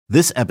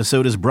This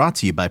episode is brought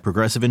to you by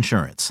Progressive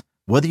Insurance.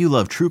 Whether you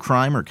love true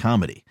crime or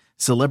comedy,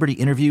 celebrity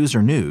interviews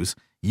or news,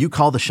 you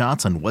call the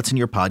shots on what's in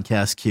your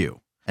podcast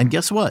queue. And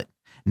guess what?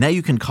 Now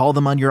you can call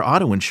them on your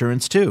auto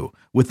insurance too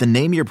with the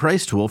Name Your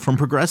Price tool from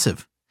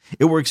Progressive.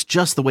 It works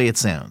just the way it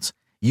sounds.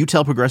 You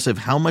tell Progressive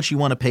how much you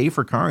want to pay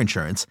for car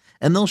insurance,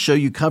 and they'll show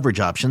you coverage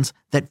options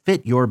that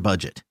fit your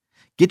budget.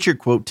 Get your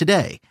quote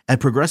today at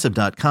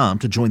Progressive.com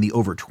to join the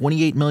over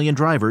 28 million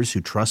drivers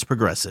who trust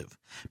Progressive.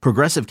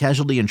 Progressive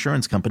Casualty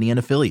Insurance Company and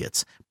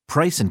Affiliates.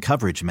 Price and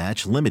coverage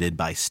match limited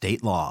by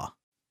state law.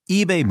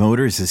 eBay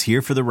Motors is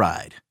here for the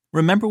ride.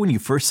 Remember when you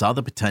first saw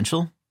the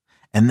potential?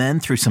 And then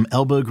through some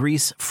elbow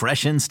grease,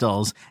 fresh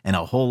installs, and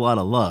a whole lot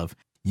of love,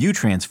 you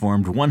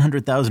transformed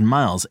 100,000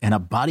 miles and a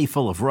body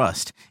full of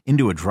rust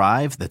into a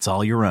drive that's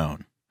all your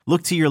own.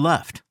 Look to your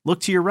left.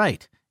 Look to your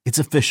right. It's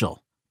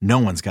official. No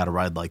one's got a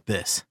ride like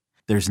this.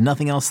 There's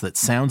nothing else that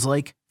sounds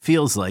like,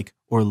 feels like,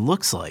 or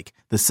looks like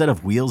the set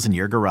of wheels in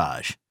your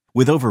garage.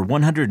 With over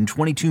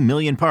 122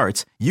 million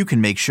parts, you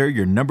can make sure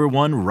your number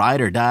one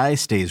ride or die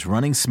stays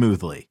running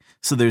smoothly.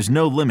 So there's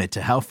no limit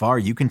to how far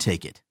you can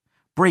take it.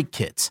 Brake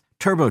kits,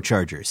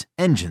 turbochargers,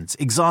 engines,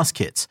 exhaust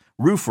kits,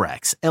 roof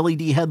racks,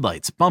 LED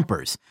headlights,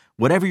 bumpers,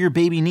 whatever your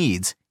baby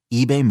needs,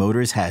 eBay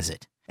Motors has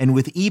it. And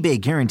with eBay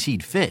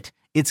Guaranteed Fit,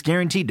 it's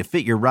guaranteed to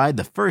fit your ride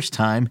the first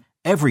time,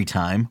 every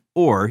time,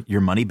 or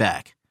your money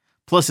back.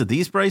 Plus, at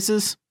these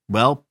prices,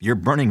 well, you're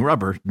burning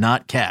rubber,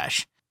 not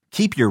cash.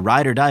 Keep your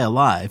ride or die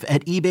alive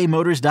at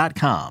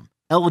ebaymotors.com.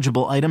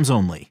 Eligible items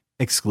only.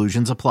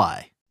 Exclusions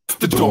apply.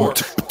 The Dork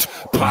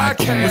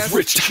Podcast with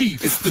Rich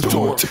Keefe. It's the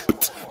Dork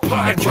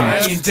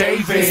Podcast. And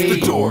David. It's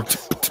the Dork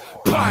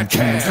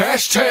Podcast.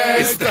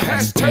 Hashtag. It's the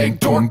hashtag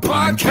Dork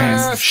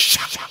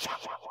Podcast.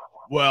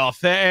 Well,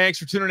 thanks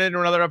for tuning in to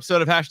another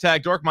episode of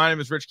Hashtag Dork. My name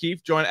is Rich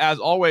Keefe, joined as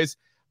always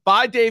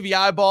by Davey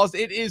Eyeballs.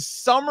 It is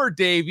Summer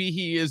Davey.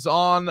 He is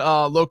on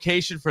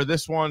location for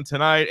this one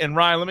tonight. And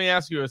Ryan, let me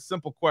ask you a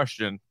simple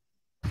question.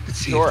 Let's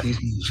see if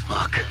these moves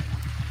fuck.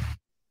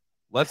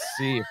 Let's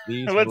see if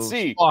these Let's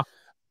see. Fuck.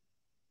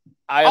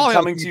 I am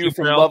coming to you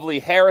from lovely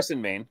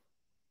Harrison, Maine.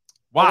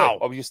 Wow.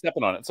 Oh, you're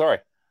stepping on it. Sorry.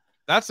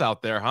 That's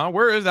out there, huh?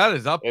 Where is that?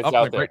 Is up It's up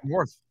out like there. right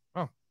north.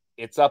 Oh.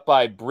 It's up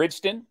by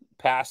Bridgeton,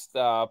 past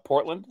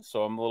Portland.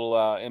 So I'm a little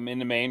I'm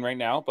into Maine right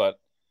now, but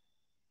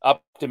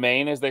up to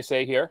Maine, as they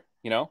say here,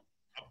 you know.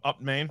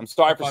 Up Maine. I'm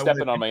sorry for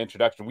stepping on my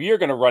introduction. We are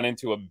going to run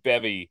into a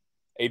bevy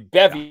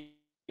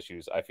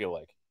issues, I feel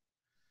like.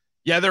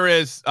 Yeah, there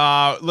is.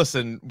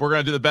 Listen, we're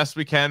gonna do the best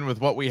we can with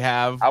what we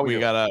have. We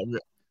got a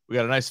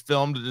nice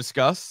film to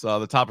discuss.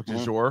 The topic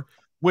du jour,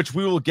 which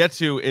we will get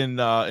to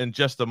in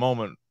just a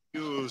moment.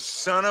 You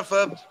son of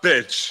a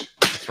bitch.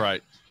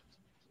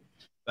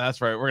 That's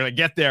right. We're gonna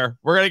get there.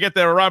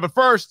 Ryan. But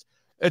first,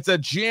 it's a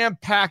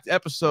jam-packed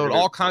episode.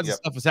 All kinds of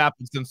stuff has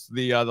happened since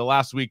the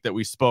last week that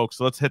we spoke.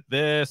 So let's hit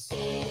this.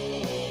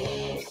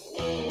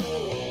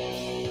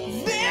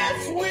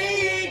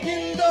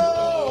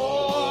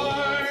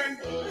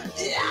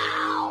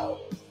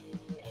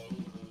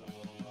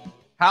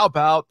 How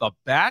about the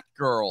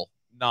Batgirl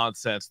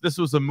nonsense? This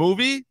was a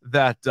movie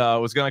that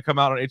was going to come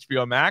out on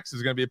HBO Max.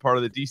 It's going to be a part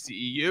of the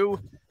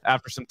DCEU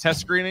after some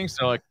test screenings.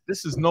 So,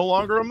 this is no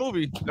longer a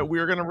movie that we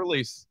are going to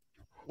release.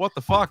 What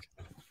the fuck?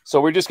 So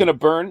we're just going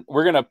to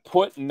we're going to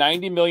put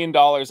 $90 million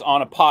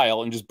on a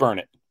pile and just burn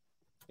it.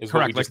 Is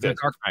correct, what we just like did.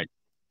 The Dark Knight.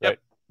 Right.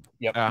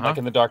 Yep. Like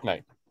in the Dark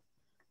Knight.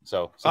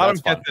 So I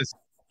don't get this.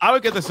 I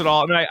don't get this at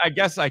all. I mean, I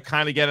guess I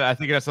kind of get it. I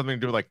think it has something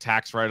to do with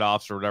tax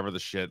write-offs or whatever the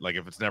shit,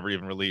 if it's never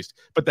even released.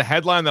 But the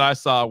headline that I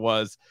saw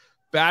was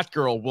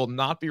Batgirl will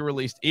not be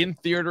released in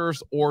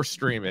theaters or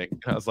streaming.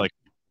 And I was like,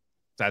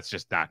 that's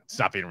just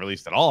not being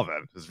released at all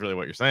then, is really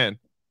what you're saying.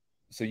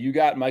 So you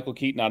got Michael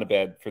Keaton out of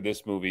bed for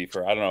this movie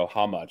for I don't know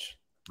how much,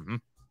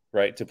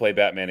 right? To play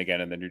Batman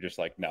again. And then you're just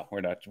like, no,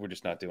 we're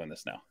just not doing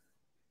this now.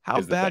 How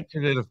bad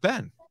could it have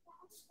been?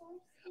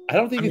 I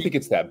don't think think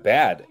it's that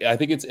bad. I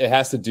think it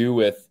has to do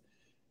with it.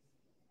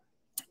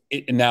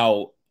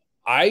 Now,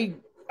 I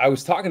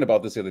was talking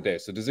about this the other day.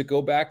 So does it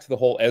go back to the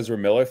whole Ezra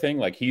Miller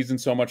thing? He's in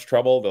so much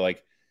trouble that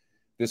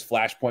this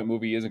Flashpoint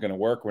movie isn't going to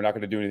work. We're not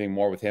going to do anything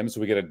more with him. So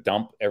we got to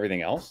dump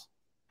everything else.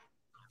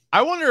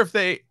 I wonder if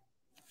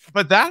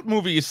but that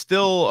movie is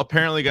still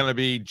apparently going to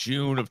be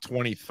June of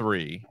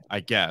 23, I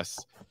guess.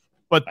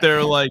 But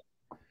they're he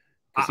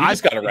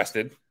just got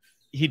arrested.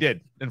 He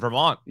did in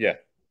Vermont. Yeah.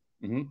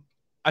 Mm-hmm.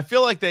 I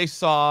feel like they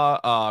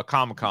saw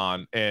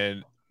Comic-Con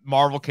and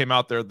Marvel came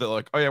out there. They're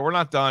like, oh yeah, we're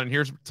not done.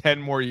 Here's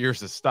 10 more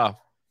years of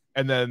stuff.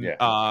 And then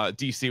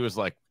DC was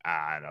like,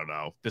 I don't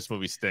know. This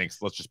movie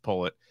stinks. Let's just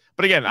pull it.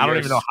 But again, I don't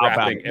even know how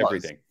bad it was.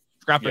 Everything.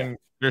 Scrapping.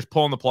 They're just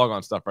pulling the plug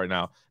on stuff right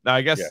now. Now,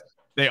 I guess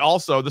they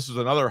also, this was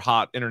another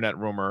hot internet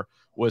rumor,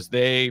 was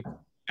they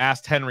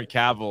asked Henry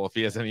Cavill if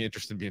he has any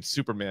interest in being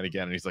Superman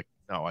again. And he's like,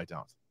 no, I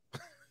don't.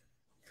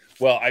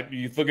 Well,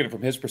 you look at it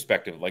from his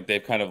perspective.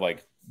 They've kind of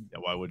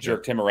why would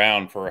jerked him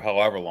around for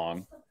however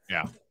long.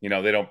 Yeah.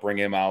 They don't bring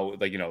him out.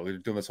 They're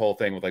doing this whole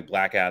thing with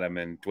Black Adam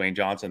and Dwayne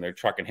Johnson. They're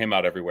trucking him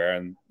out everywhere.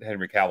 And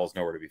Henry Cavill's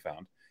nowhere to be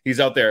found. He's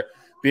out there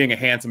being a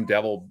handsome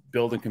devil,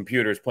 building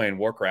computers, playing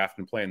Warcraft,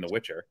 and playing The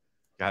Witcher.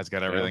 Guy's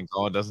got everything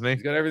going, doesn't he?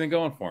 He's got everything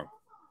going for him.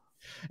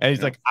 And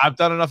he's like, I've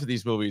done enough of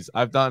these movies.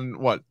 I've done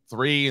what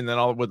 3, and then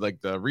all with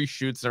like the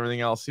reshoots and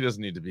everything else. He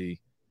doesn't need to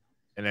be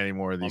in any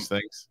more of these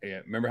things. Yeah,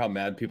 remember how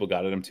mad people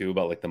got at him too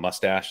about like the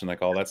mustache and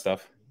like all that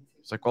stuff.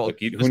 It's like, well, like,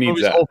 who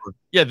needs that? Over.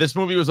 Yeah, this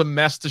movie was a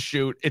mess to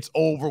shoot. It's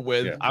over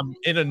with. Yeah. I'm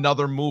in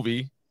another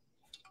movie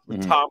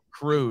with Tom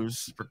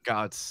Cruise. For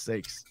God's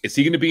sakes, is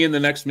he going to be in the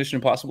next Mission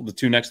Impossible? The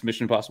 2 next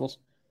Mission Impossibles?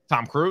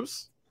 Tom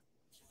Cruise?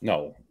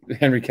 No,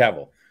 Henry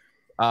Cavill.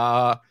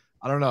 I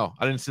don't know.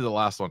 I didn't see the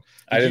last one.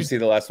 I didn't see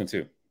the last one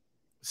too.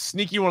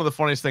 Sneaky, one of the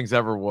funniest things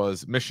ever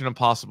was Mission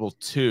Impossible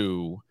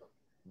 2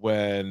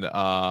 when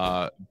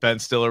Ben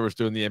Stiller was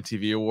doing the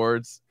MTV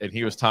Awards and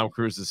he was Tom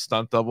Cruise's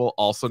stunt double,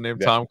 also named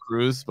Tom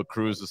Cruise, but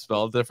Cruise was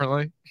spelled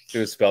differently. It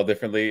was spelled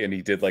differently, and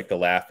he did like the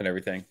laugh and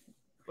everything.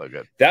 So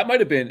good. That might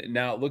have been,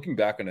 now looking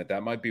back on it,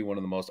 that might be one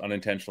of the most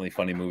unintentionally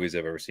funny movies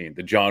I've ever seen.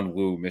 The John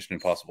Woo Mission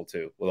Impossible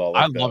 2 with all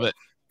like, love it.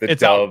 The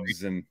it's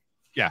doves and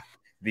yeah,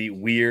 the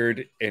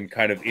weird and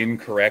kind of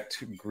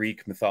incorrect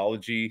Greek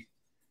mythology.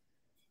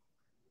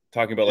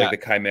 Talking about like the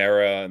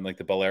chimera and like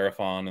the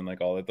Bellerophon and like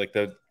all that, like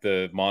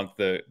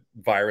the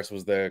virus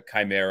was the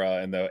chimera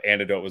and the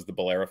antidote was the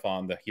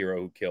Bellerophon, the hero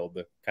who killed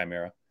the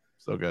chimera.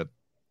 So good.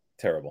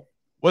 Terrible.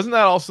 Wasn't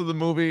that also the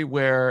movie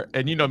where,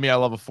 and you know me, I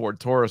love a Ford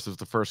Taurus. It was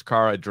the first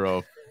car I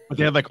drove, but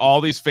they had like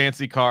all these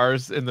fancy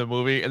cars in the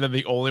movie, and then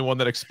the only one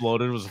that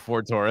exploded was a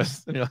Ford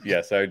Taurus. Like,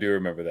 yes, I do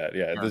remember that.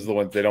 Yeah, this is the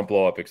ones they don't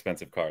blow up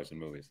expensive cars in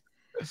movies.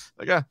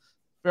 Like, yeah,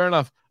 fair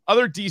enough.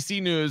 Other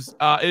DC news,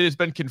 it has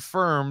been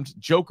confirmed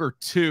Joker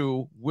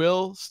 2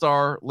 will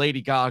star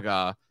Lady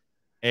Gaga.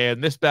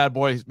 And this bad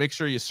boy, make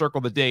sure you circle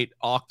the date,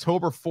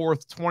 October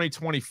 4th,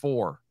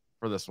 2024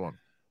 for this one.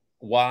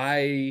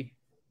 Why?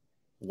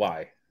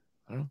 I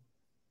don't know.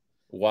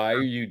 Why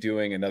are you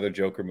doing another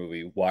Joker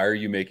movie? Why are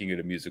you making it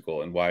a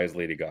musical? And why is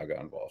Lady Gaga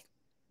involved?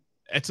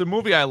 It's a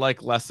movie I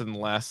like less and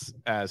less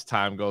as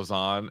time goes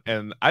on.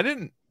 And I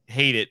didn't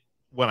hate it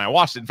when I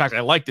watched it. In fact, I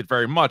liked it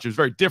very much. It was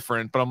very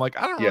different, but I'm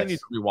like, I don't really need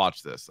to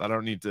rewatch this. I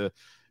don't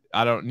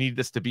need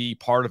this to be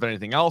part of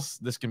anything else.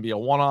 This can be a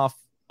one-off.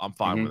 I'm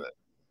fine with it.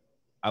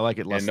 I like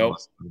it less and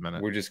less in a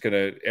minute. We're just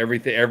gonna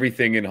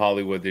everything in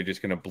Hollywood, they're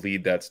just gonna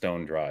bleed that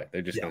stone dry.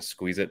 They're just gonna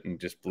squeeze it and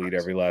just bleed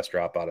every last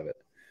drop out of it,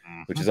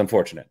 which is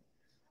unfortunate.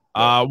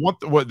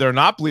 What they're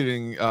not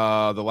bleeding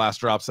the last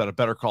drops out of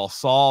Better Call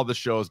Saul. The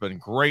show has been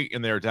great,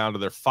 and they're down to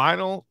their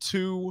final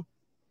 2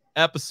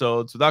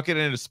 episodes. Without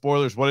getting into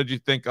spoilers, what did you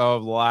think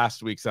of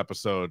last week's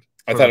episode?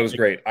 I thought it was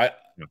great. I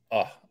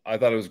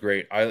thought it was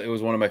great. It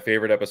was one of my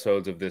favorite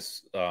episodes of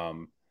this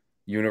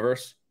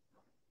universe.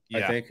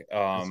 I think,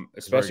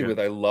 especially with,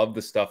 I love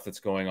the stuff that's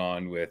going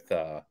on with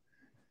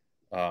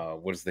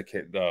what is the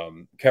kid,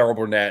 Carol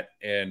Burnett,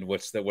 and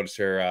what's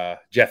her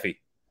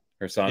Jeffy,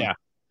 her son. Yeah.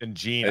 And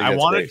Gene. I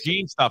wanted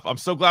Gene stuff. I'm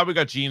so glad we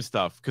got Gene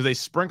stuff because they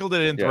sprinkled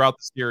it in throughout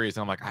the series.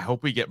 And I'm like, I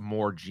hope we get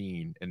more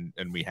Gene, and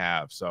we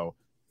have. So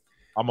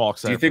I'm all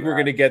excited. Do you think we're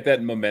going to get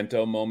that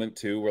Memento moment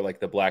too, where like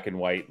the black and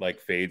white like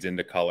fades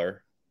into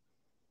color,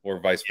 or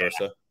vice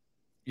versa?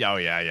 Yeah. Oh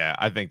yeah.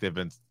 I think they've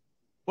been.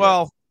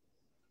 Well,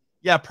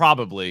 yeah,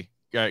 probably.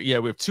 Yeah,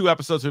 we have 2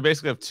 episodes. We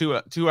basically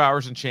have 2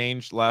 hours and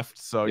change left.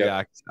 So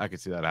yeah, I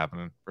could see that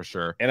happening for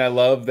sure. And I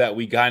love that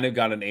we kind of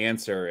got an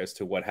answer as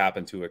to what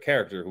happened to a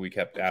character who we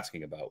kept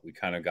asking about. We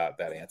kind of got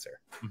that answer.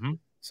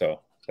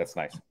 So that's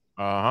nice.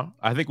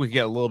 I think we can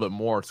get a little bit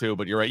more too,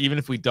 but you're right. Even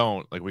if we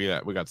don't, like we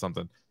got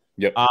something.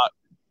 Yep.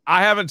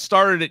 I haven't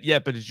started it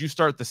yet, but did you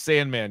start The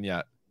Sandman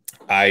yet?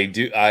 I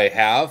do. I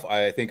have.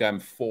 I think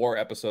I'm 4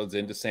 episodes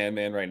into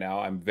Sandman right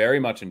now. I'm very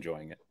much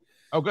enjoying it.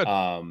 Oh, good.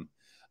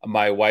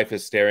 My wife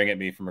is staring at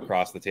me from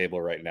across the table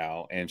right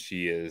now, and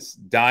she is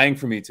dying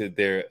for me to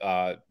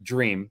their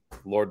dream.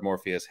 Lord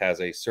Morpheus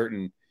has a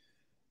certain,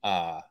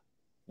 what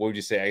would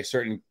you say, a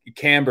certain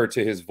timbre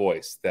to his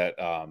voice that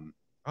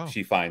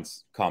she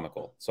finds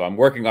comical. So I'm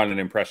working on an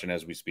impression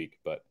as we speak,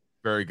 but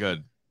very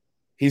good.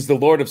 He's the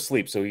Lord of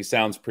Sleep, so he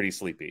sounds pretty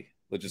sleepy.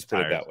 Let's just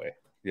put it that way.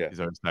 Yeah, he's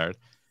always tired.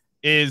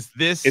 Is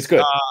this? It's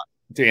good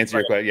to answer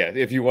your question. Yeah,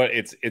 if you want,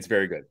 it's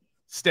very good.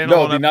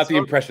 Standalone not the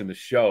impression. The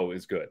show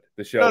is good.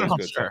 The show is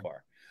good so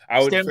far.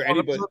 I would for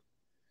anybody. Episode?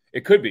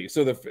 It could be.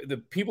 So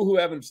the people who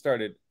haven't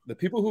started, the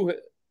people who,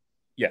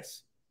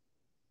 yes.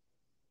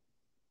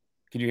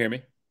 Can you hear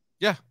me?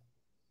 Yeah.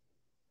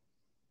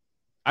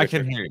 I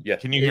can hear you. Yeah.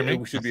 Can you hear me?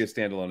 It should be a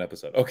standalone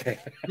episode. Okay.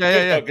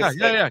 Yeah.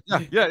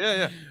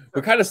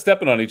 We're kind of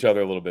stepping on each other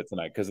a little bit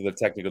tonight because of the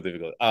technical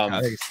difficulty.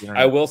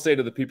 I will say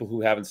to the people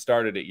who haven't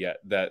started it yet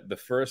that the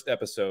first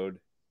episode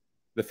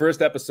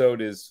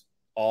is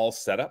all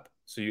set up.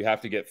 So you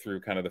have to get through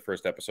kind of the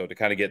first episode to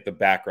kind of get the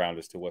background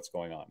as to what's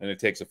going on. And it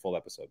takes a full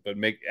episode, but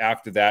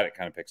after that, it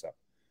kind of picks up.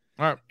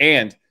 All right.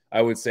 And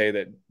I would say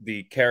that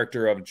the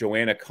character of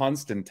Joanna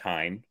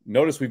Constantine, I've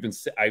noticed we've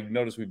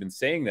been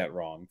saying that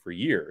wrong for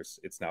years.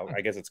 It's now, I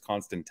guess it's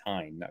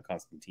Constantine, not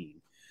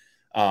Constantine,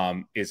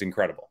 is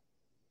incredible.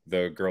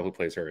 The girl who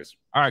plays her is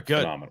all right,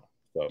 good. Phenomenal.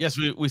 So, yes,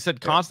 we said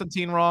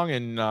Constantine wrong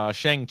and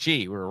Shang-Chi.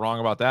 We were wrong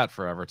about that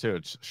forever too.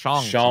 It's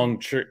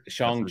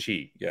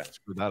Shang-Chi. Yeah.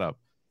 Screwed that up.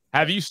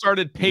 Have you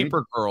started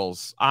Paper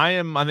Girls?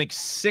 I think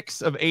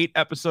 6 of 8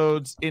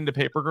 episodes into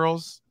Paper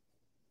Girls.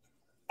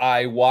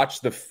 I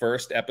watched the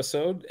first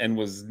episode and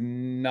was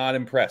not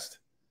impressed.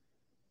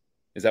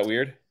 Is that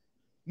weird?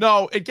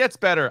 No, it gets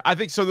better. I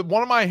think so.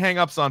 One of my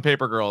hangups on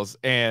Paper Girls,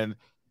 and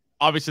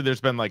obviously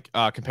there's been like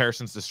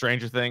comparisons to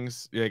Stranger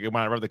Things. Like, when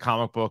I read the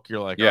comic book,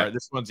 you're like, all right,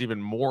 this one's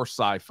even more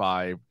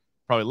sci-fi,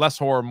 probably less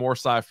horror, more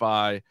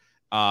sci-fi,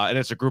 and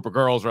it's a group of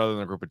girls rather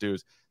than a group of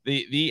dudes.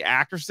 The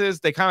actresses,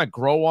 they kind of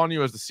grow on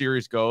you as the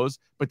series goes,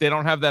 but they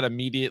don't have that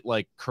immediate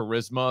like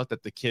charisma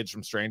that the kids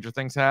from Stranger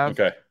Things have.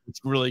 Okay,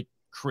 it's really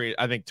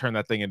turn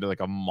that thing into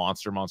like a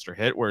monster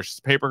hit. Whereas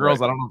Paper Girls,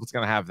 right. I don't know if it's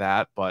gonna have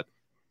that, but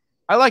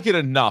I like it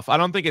enough. I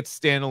don't think it's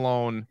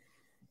standalone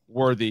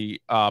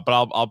worthy, but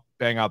I'll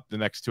bang out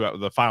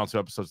the final 2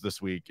 episodes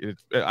this week.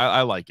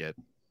 I like it.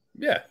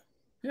 Yeah.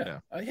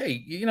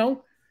 Hey,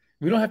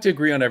 we don't have to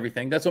agree on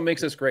everything. That's what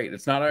makes us great.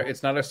 It's not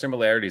our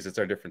similarities, it's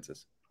our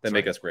differences that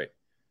make us great.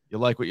 You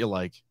like what you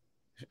like.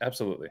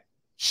 Absolutely.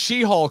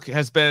 She-Hulk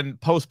has been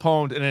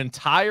postponed an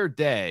entire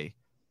day.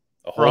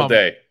 A whole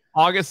day.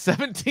 August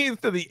 17th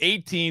to the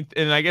 18th,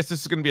 and I guess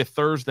this is going to be a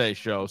Thursday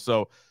show.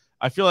 So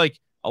I feel like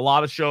a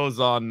lot of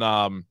shows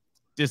on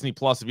Disney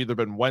Plus have either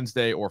been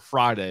Wednesday or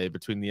Friday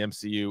between the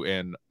MCU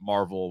and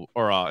Marvel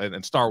or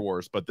and Star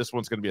Wars, but this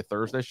one's going to be a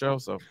Thursday show.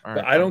 So all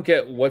right, I don't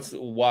get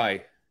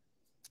why.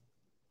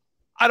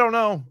 I don't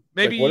know.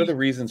 Maybe what are the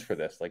reasons for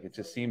this? Like, it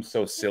just seems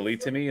so silly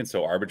to me and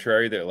so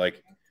arbitrary. They're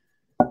like,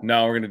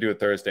 no, we're going to do it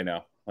Thursday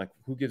now. Like,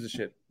 who gives a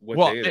shit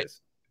what day it is?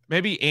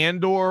 Maybe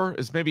Andor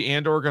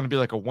going to be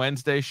like a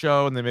Wednesday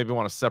show, and they maybe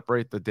want to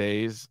separate the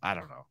days. I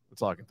don't know.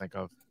 That's all I can think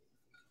of.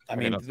 I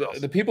mean,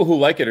 the people who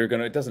like it are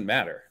going to, it doesn't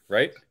matter,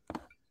 right?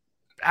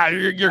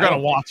 You're going to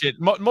watch it.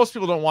 Most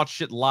people don't watch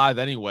shit live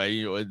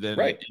anyway.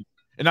 Right.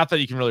 And not that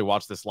you can really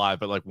watch this live,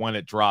 but like when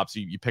it drops,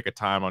 you pick a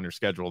time on your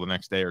schedule the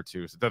next day or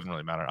two. So it doesn't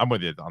really matter. I'm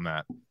with you on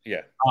that.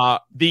 Yeah.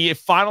 The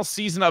final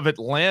season of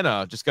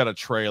Atlanta just got a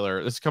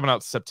trailer. This is coming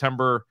out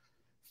September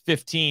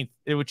 15th,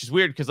 which is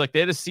weird because like they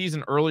had a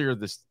season earlier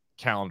this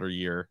calendar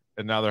year,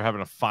 and now they're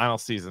having a final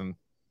season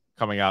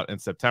coming out in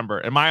September.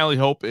 And my only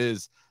hope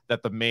is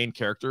that the main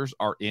characters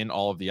are in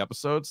all of the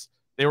episodes.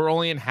 They were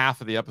only in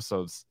half of the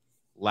episodes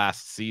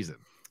last season.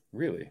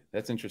 Really?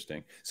 That's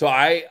interesting. So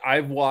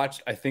I've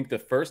watched, I think, the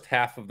first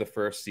half of the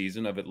first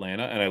season of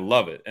Atlanta, and I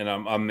love it. And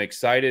I'm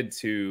excited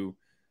to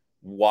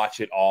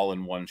watch it all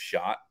in one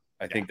shot.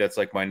 I think that's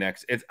like my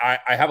next. I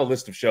have a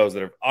list of shows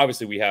that are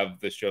obviously, we have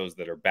the shows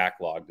that are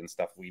backlogged and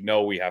stuff we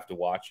know we have to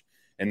watch,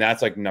 and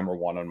that's like number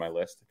 1 on my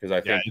list because I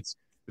think it's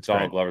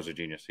Donald Glover's a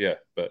genius. Yeah,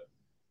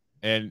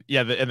 and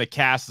the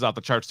cast is off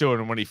the charts too.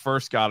 And when he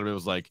first got him, it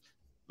was like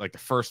the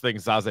first thing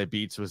Zazie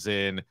Beetz was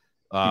in,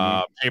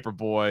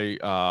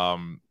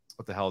 Paperboy.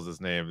 What the hell is his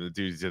name? The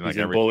dude's in like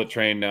in Bullet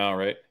Train now,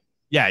 right?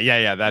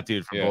 Yeah. That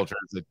dude from Bullet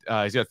Train.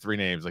 He's got 3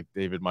 names, like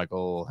David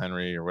Michael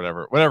Henry or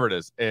whatever it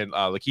is. And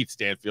Lakeith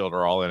Stanfield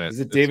are all in it. Is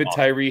it David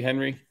Tyree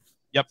Henry?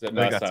 Yep.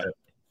 I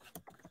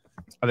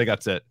think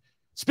that's it.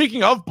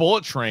 Speaking of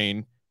Bullet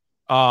Train,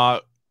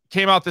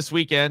 came out this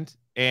weekend,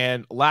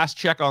 and last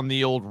check on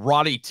the old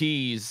Roddy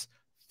T's,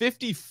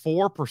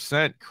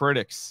 54%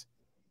 critics,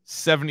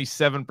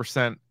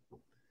 77%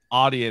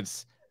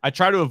 audience. I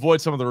try to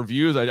avoid some of the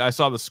reviews. I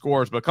saw the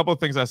scores, but a couple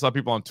of things I saw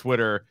people on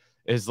Twitter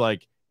is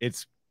like,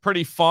 it's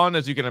pretty fun,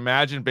 as you can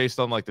imagine, based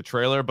on like the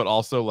trailer, but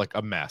also like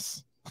a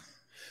mess.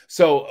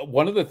 So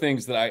one of the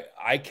things that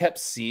I kept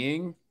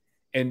seeing,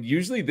 and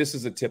usually this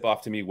is a tip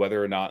off to me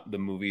whether or not the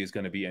movie is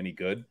going to be any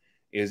good,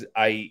 is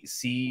I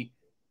see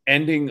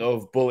ending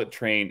of Bullet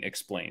Train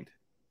explained.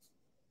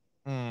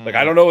 Like,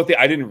 I don't know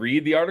I didn't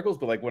read the articles,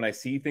 but like when I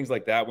see things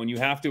like that, when you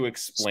have to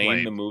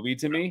explain the movie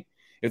to me,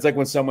 it's like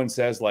when someone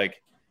says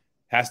like,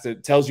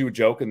 tells you a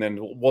joke and then,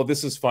 well,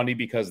 this is funny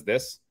because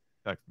the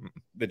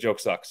joke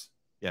sucks.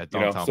 Yeah,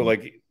 so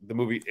like the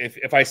movie,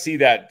 if I see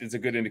that, it's a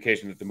good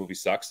indication that the movie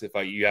sucks.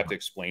 You have to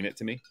explain it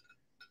to me.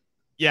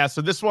 Yeah,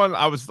 so this one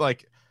I was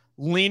like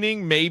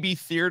leaning maybe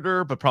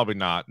theater, but probably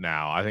not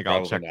now. I think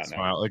I'll check this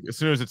one out. Like as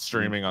soon as it's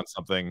streaming on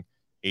something,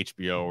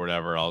 HBO or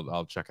whatever,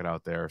 I'll check it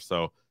out there.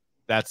 So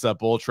that's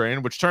Bullet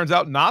Train, which turns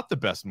out not the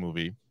best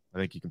movie. I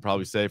think you can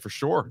probably say for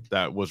sure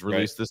that was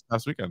released this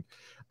past weekend.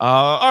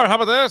 All right, how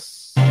about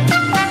this?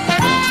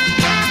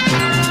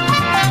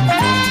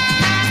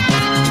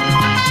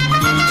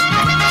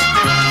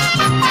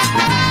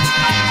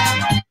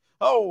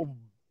 Oh,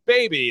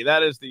 baby.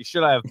 That is the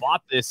Should I Have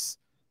Bought This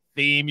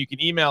theme. You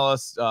can email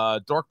us,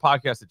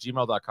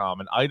 dorkpodcast@gmail.com,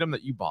 an item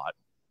that you bought,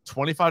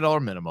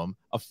 $25 minimum,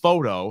 a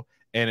photo,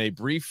 and a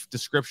brief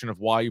description of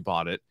why you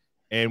bought it.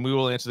 And we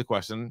will answer the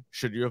question,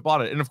 should you have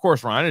bought it? And of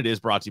course, Ryan, it is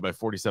brought to you by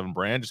 47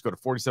 Brand. Just go to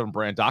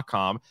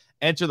 47brand.com,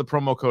 enter the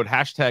promo code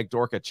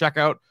 #dork at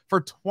checkout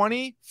for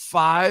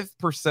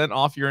 25%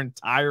 off your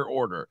entire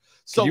order.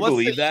 So can you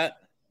believe that?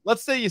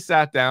 Let's say you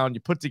sat down, you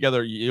put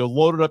together, you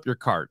loaded up your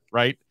cart,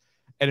 right?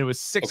 And it was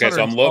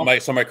 $600. Okay,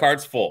 so my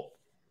cart's full.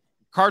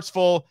 Cart's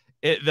full.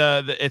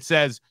 It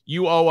says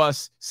you owe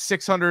us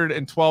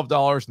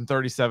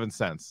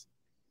 $612.37.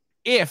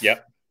 If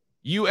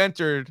you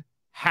entered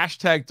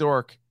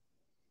 #dork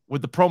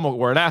with the promo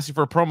where it asks you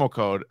for a promo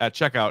code at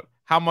checkout,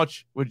 how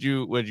much would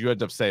you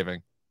end up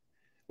saving?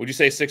 Would you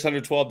say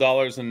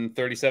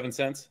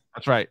 $612.37?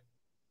 That's right.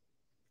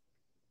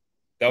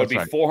 That would be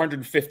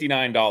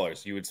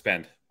 $459 you would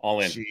spend all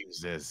in.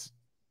 Jesus.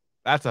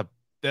 That's a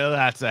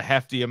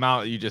hefty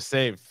amount that you just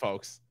saved,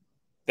 folks.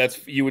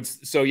 You would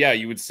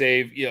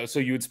save, so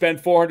you would spend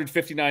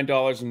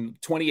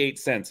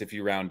 $459.28 if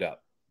you round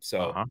up.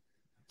 So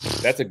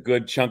that's a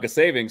good chunk of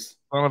savings.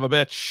 Son of a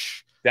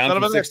bitch. Down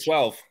from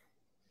 612.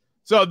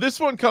 So this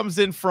one comes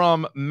in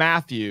from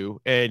Matthew,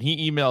 and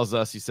he emails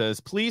us. He says,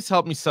 please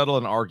help me settle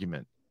an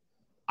argument.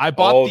 I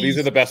bought these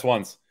are the best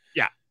ones.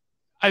 Yeah.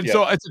 And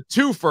so it's a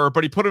twofer,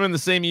 but he put them in the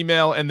same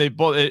email, and they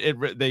both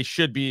they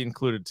should be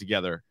included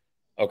together.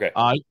 Okay.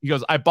 He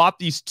goes, I bought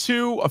these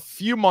two a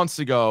few months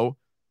ago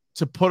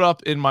to put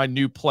up in my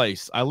new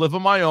place. I live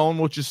on my own,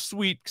 which is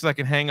sweet because I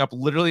can hang up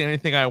literally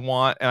anything I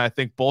want, and I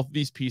think both of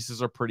these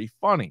pieces are pretty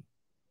funny.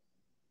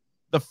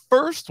 The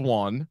first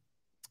one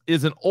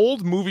is an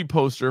old movie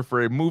poster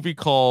for a movie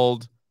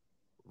called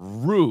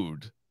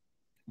Rude.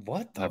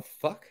 What the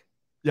fuck?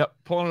 Yep,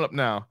 pulling it up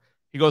now.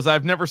 He goes,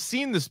 I've never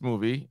seen this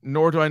movie,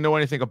 nor do I know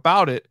anything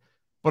about it,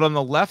 but on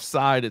the left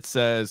side it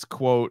says,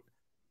 quote,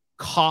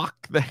 cock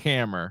the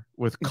hammer,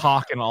 with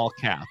cock in all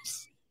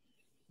caps.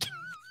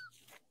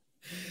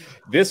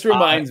 This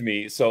reminds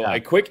me, a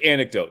quick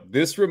anecdote.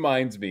 This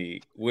reminds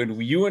me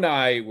when you and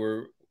I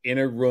were in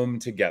a room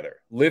together,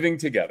 living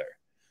together.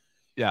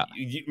 Yeah.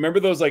 You remember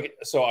those,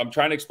 so I'm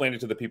trying to explain it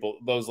to the people,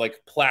 those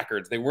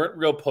placards. They weren't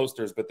real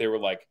posters, but they were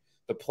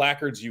the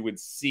placards you would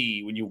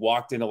see when you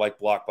walked into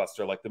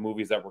Blockbuster, the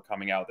movies that were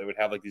coming out. They would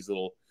have these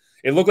little,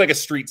 it looked like a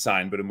street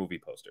sign, but a movie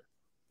poster.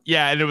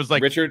 Yeah. And it was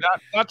Richard,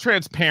 not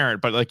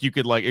transparent, but it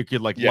could light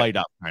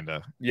up kind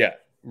of. Yeah.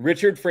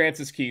 Richard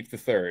Francis Keefe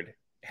III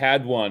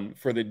had one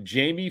for the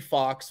Jamie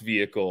Foxx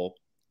vehicle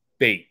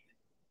Bait.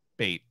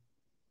 Yep.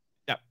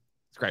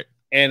 It's great.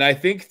 And I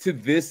think to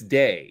this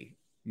day,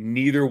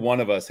 neither one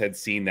of us had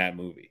seen that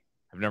movie.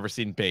 I've never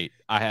seen Bait.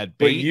 I had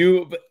But Bait.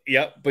 you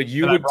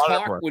would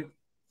talk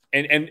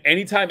and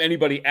anytime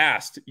anybody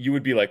asked, you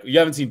would be like, you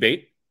haven't seen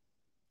Bait?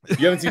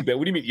 You haven't seen Bait?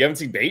 What do you mean? You haven't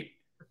seen Bait?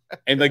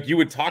 And you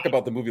would talk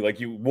about the movie that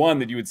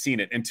you had seen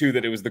it, and two,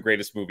 that it was the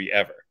greatest movie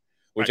ever,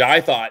 which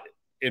I thought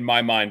in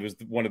my mind was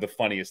one of the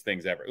funniest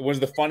things ever. It was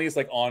the funniest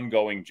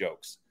ongoing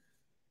jokes.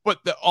 But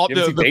you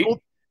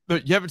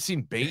haven't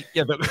seen Bait?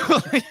 Yeah.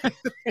 The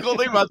cool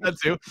thing about that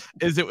too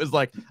is it was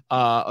like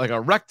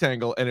a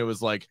rectangle, and it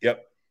was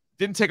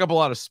didn't take up a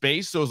lot of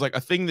space, so it was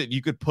a thing that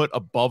you could put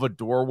above a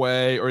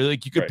doorway, or you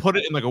could put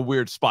it in a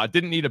weird spot. It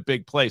didn't need a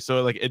big place,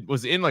 so it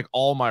was in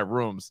all my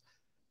rooms.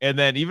 And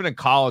then even in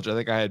college, I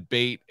think I had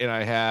Bait, and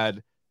I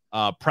had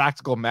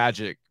Practical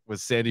Magic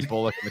with Sandy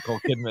Bullock and Nicole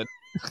Kidman.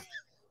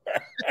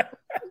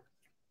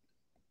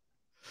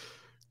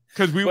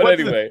 Because we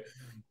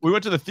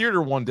went to the theater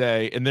one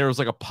day, and there was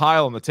a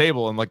pile on the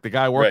table, and the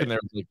guy working there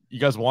was like, you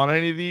guys want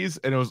any of these?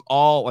 And it was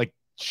all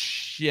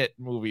shit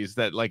movies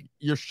that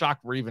you're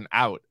shocked we're even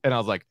out. And I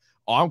was like,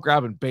 oh, I'm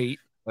grabbing Bait,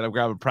 and I'm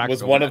grabbing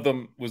Practical.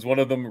 Was one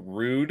of them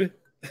Rude?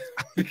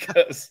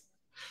 Because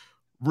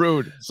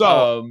Rude.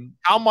 So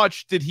how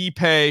much did he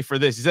pay for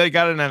this? He said he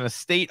got it at an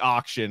estate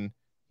auction.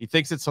 He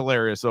thinks it's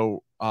hilarious.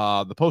 So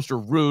the poster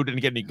Rude, and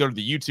again, you go to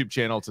the YouTube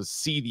channel to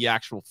see the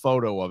actual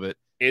photo of it.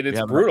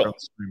 It's brutal.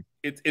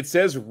 It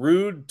says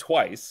Rude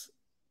twice.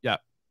 Yeah.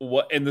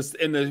 What and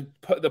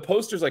the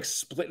poster's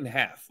split in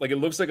half. It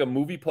looks like a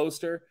movie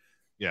poster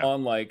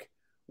on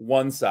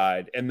one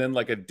side, and then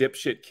a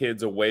dipshit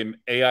kids away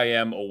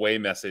AIM away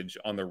message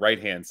on the right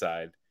hand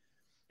side.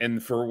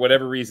 And for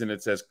whatever reason,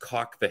 it says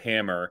cock the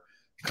hammer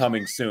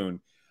coming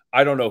soon.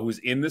 I don't know who's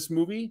in this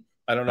movie.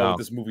 I don't know what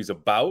this movie's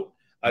about.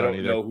 I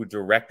don't know who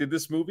directed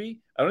this movie.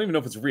 I don't even know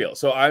if it's real.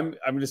 So I'm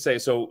going to say,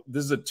 so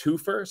this is a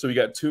twofer. So we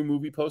got two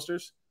movie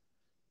posters.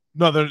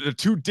 No, they're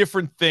two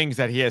different things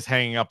that he has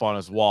hanging up on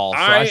his wall. So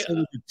I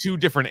said two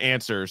different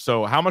answers.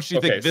 So how much do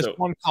you think this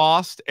one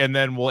cost? And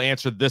then we'll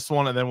answer this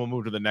one, and then we'll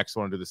move to the next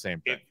one and do the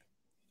same thing.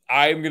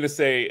 I'm going to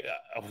say,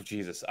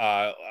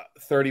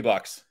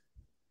 $30.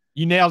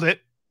 You nailed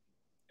it.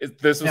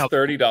 This was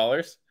 $30.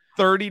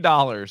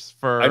 $30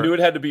 for. I knew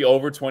it had to be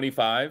over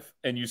 25,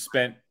 and you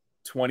spent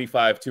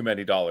 25 too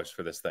many dollars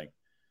for this thing.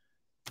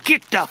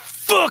 Get the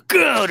fuck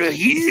out of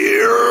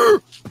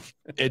here.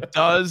 It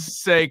does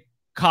say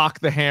cock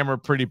the hammer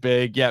pretty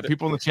big. Yeah,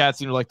 people in the chat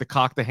seem to like the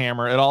cock the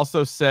hammer. It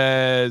also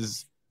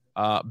says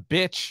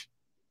bitch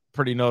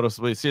pretty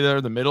noticeably. See there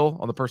in the middle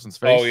on the person's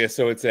face? Oh yeah,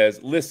 so it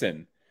says,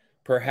 listen,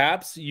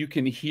 perhaps you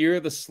can hear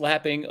the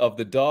slapping of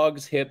the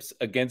dog's hips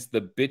against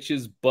the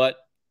bitch's butt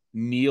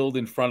kneeled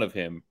in front of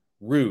him.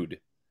 Rude.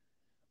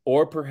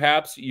 Or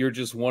perhaps you're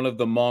just one of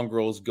the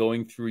mongrels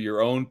going through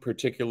your own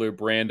particular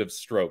brand of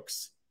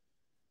strokes.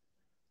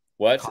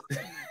 What?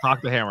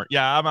 Cock the hammer.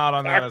 Yeah, I'm out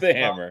on that. Cock the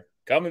hammer.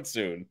 Coming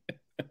soon.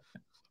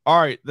 All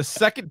right. The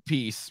second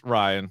piece,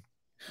 Ryan.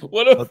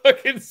 What a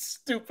fucking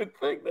stupid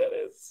thing that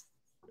is.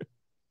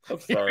 I'm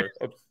sorry.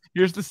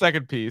 Here's the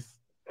second piece.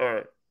 All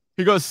right.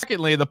 He goes,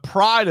 secondly, the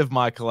pride of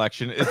my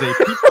collection is a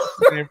picture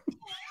frame.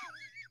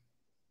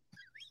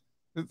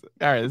 All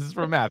right, this is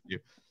from Matthew.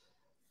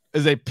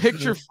 Is a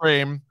picture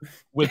frame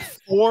with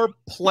 4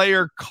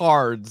 player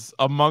cards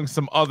among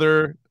some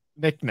other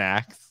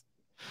knickknacks.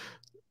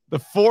 The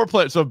 4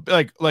 players, so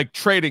like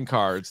trading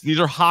cards. These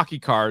are hockey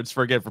cards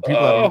for people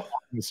that are watching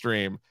the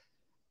stream.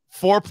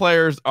 4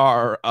 players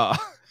are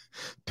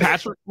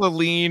Patrick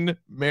Lalline,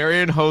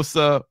 Marian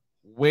Hossa,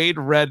 Wade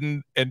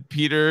Redden, and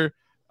Peter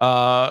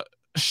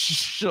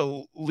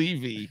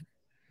Shalevi.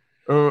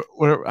 Or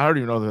whatever. I don't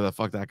even know who the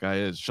fuck that guy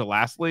is.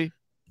 Shalasley?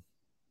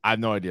 I have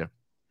no idea.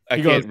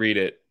 I can't read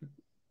it.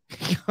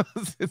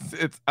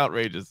 It's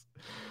outrageous.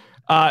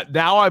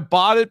 Now I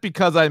bought it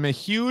because I'm a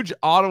huge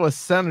Ottawa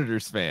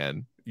Senators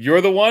fan.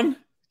 You're the one?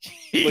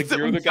 Like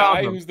you're the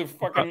guy who's the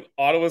fucking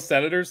Ottawa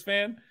Senators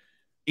fan?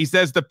 He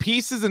says the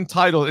piece is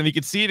entitled, and you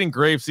can see it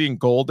engraved, see in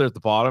gold there at the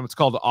bottom. It's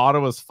called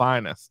Ottawa's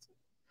Finest.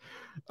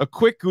 A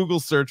quick Google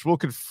search will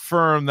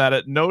confirm that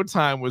at no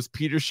time was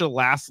Peter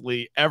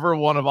Shalasley ever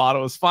one of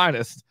Ottawa's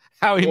finest.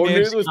 How he maybe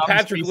managed it was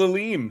Patrick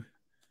Lalline.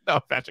 No,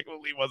 Patrick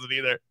Lalline wasn't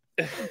either.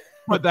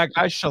 But that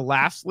guy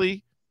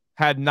Shalasley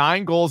had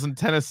 9 goals and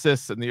 10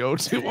 assists in the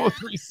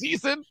 02-03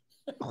 season,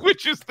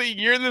 which is the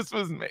year this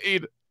was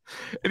made.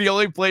 And he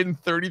only played in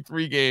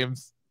 33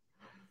 games.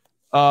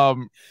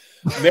 Marian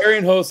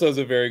Hossa is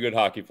a very good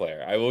hockey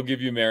player. I will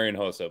give you Marian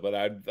Hossa, but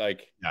I'd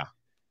like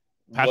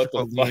Patrick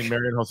Lalline,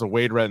 Marian Hossa,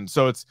 Wade Redden.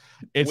 So it's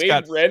Wade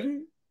got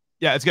Redden?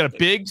 Yeah, it's got a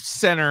big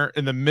center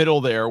in the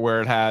middle there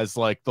where it has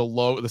like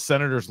the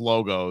Senators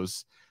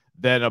logos.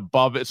 Then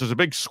above it, so there's a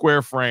big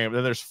square frame.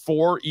 Then there's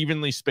 4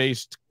 evenly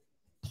spaced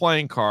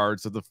playing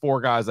cards of the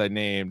 4 guys I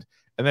named,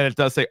 and then it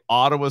does say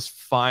Ottawa's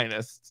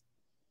Finest.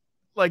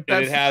 Like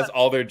that, it has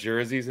all their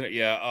jerseys in it.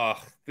 Yeah.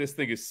 Oh, this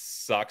thing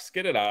sucks.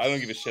 Get it out. I don't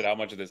give a shit how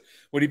much of this.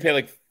 Would he pay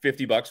like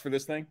 $50 for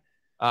this thing?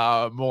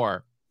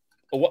 More.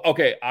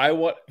 Okay, I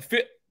want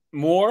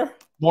more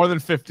than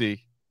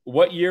 50.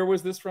 What year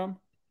was this from?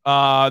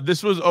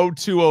 This was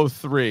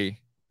 02-03.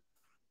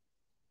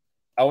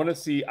 I want to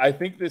see. I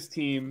think this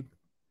team.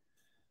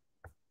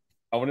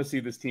 I want to see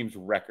this team's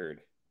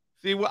record.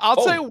 See,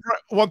 I'll say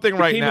one thing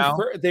right now.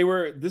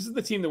 This is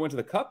the team that went to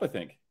the Cup, I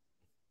think.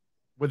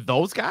 With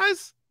those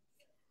guys?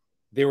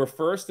 They were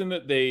first in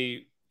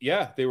they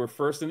were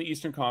first in the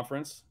Eastern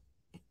Conference.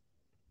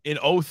 In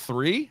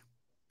 03?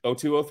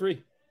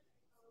 02-03.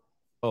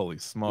 Holy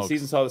smokes. The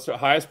season saw the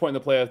highest point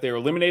in the playoffs. They were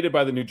eliminated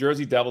by the New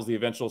Jersey Devils, the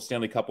eventual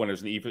Stanley Cup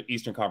winners in the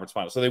Eastern Conference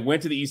Finals. So they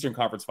went to the Eastern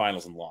Conference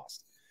Finals and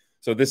lost.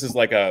 So this is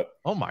like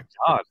oh my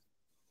God.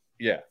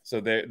 Yeah, so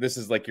this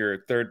is like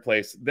your third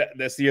place.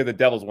 That's the year the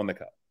Devils won the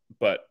Cup,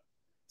 but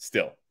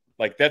still,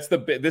 like this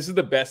is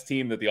the best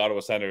team that the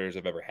Ottawa Senators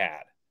have ever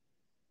had.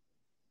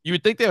 You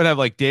would think they would have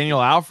like Daniel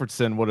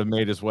Alfredson would have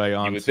made his way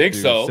on. You would think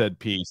so. Said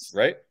piece,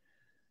 right?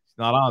 It's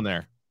not on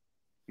there.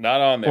 Not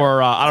on there.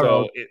 Or I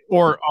don't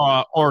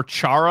know. Or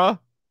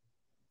Chara.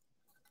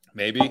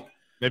 Maybe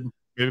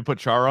put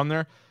Chara on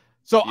there.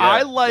 So yeah,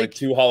 I like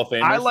 2 Hall of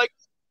Famers.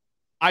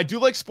 I do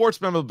like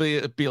sports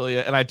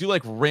memorabilia, and I do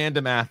like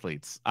random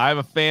athletes. I'm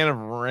a fan of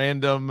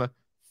random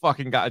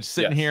fucking guys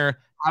sitting here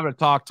having a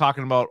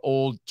talking about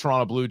old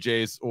Toronto Blue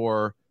Jays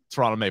or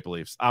Toronto Maple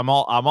Leafs. I'm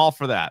all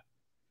for that.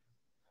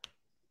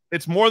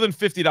 It's more than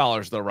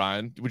 $50 though,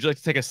 Ryan. Would you like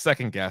to take a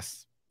second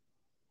guess?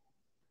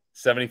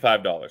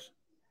 $75.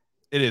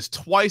 It is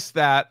twice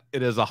that.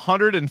 It is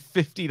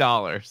 $150.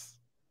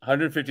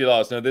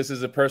 $150. Now, this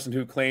is a person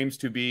who claims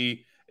to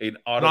be an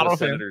Ottawa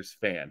Senators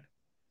fan.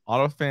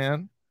 Ottawa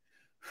fan.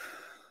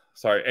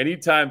 Sorry.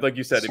 Anytime, like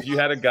you said, if you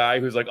had a guy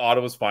who's like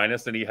Ottawa's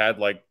finest and he had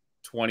like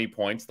 20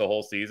 points the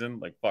whole season,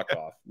 like fuck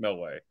off. No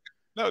way.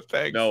 No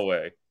thanks. No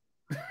way.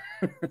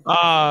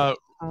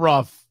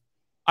 Rough.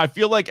 I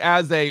feel like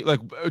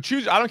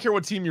choose. I don't care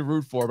what team you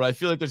root for, but I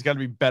feel like there's got to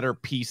be better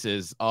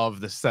pieces of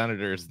the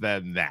Senators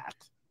than that.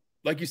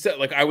 Like you said,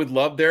 like I would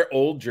love their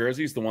old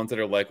jerseys, the ones that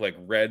are like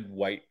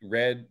white,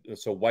 red,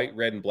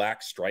 and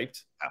black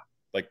striped. Yeah.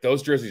 Like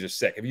those jerseys are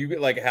sick. If you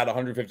like had a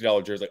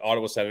 $150 jersey, like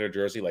Ottawa Senator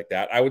jersey like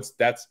that,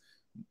 that's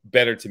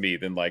better to me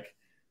than like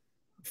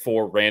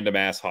 4 random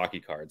ass hockey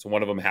cards.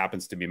 One of them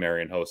happens to be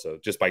Marian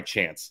Hossa just by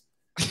chance.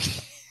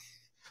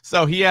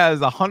 So he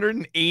has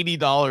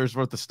 $180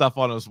 worth of stuff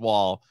on his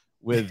wall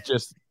with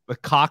just the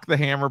Cock the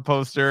Hammer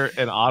poster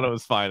and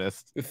Ottawa's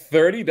Finest.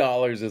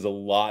 $30 is a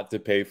lot to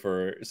pay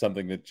for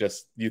something that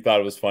just you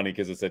thought it was funny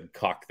because it said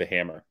Cock the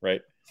Hammer,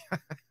 right?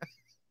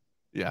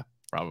 Yeah,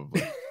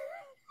 probably.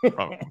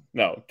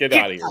 No, get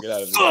out of here. Get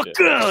out of here.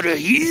 Fuck out of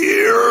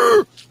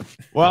here.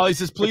 Well, he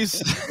says, please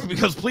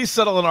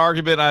settle an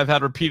argument I've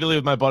had repeatedly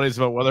with my buddies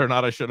about whether or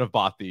not I should have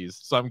bought these.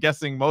 So I'm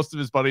guessing most of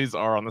his buddies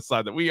are on the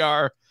side that we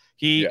are.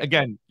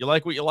 Again, you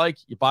like what you like,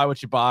 you buy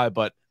what you buy,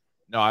 but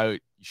no, you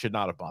should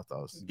not have bought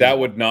those. That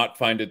would not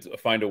find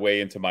a way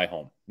into my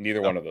home.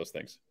 Neither one of those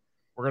things.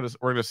 We're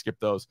gonna skip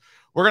those.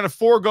 We're gonna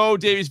forego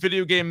Davey's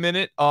video game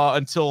minute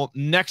until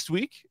next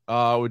week.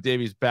 With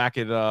Davey's back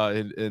in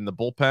the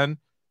bullpen.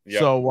 Yep.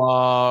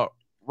 So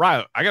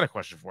Ryan, I got a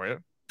question for you.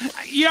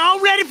 Y'all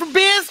ready for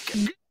bisque?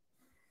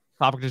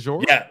 Topic du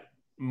jour? Yeah,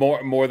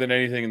 more than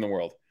anything in the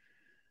world.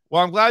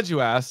 Well, I'm glad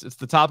you asked. It's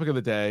the topic of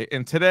the day.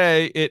 And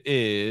today it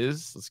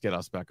is, let's get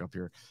us back up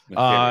here.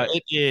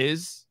 It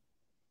is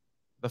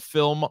the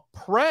film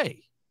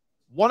Prey.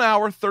 1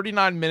 hour,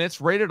 39 minutes,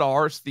 rated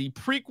R. It's the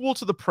prequel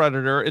to The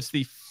Predator. It's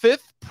the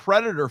 5th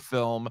Predator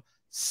film,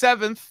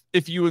 7th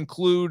if you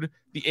include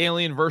the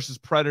Alien versus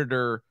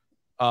Predator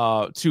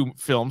 2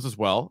 films as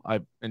well.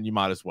 And you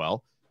might as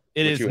well.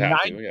 It is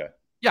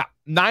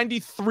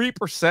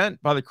 93%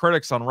 by the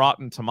critics on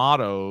Rotten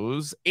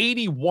Tomatoes,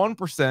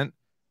 81%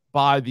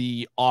 by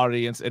the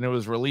audience, and it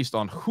was released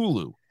on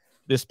Hulu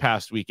this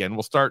past weekend.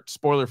 We'll start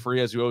spoiler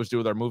free as we always do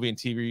with our movie and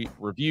TV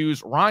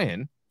reviews.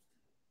 Ryan,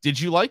 did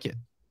you like it?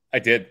 I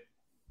did.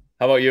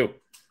 How about you?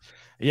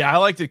 Yeah, I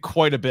liked it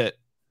quite a bit.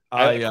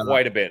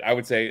 Quite a bit. I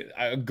would say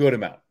a good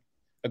amount.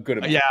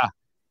 Yeah,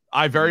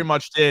 I very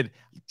much did.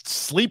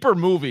 Sleeper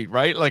movie,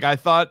 right? Like I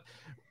thought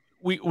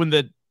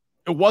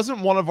it wasn't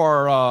one of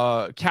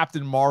our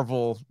Captain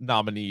Marvel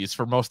nominees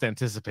for most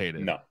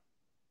anticipated. No.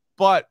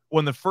 But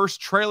when the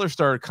first trailer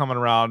started coming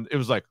around, it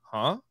was like,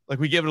 huh? Like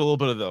we gave it a little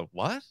bit of the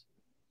what?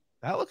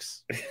 That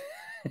looks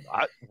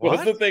what?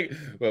 What's the thing?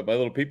 Well, my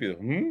little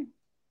peepee.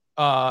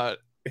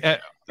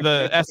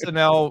 The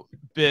SNL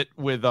bit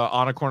with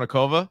Anna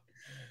Kournikova.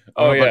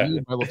 Oh yeah,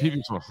 my little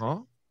peepee. Huh?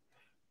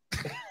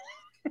 You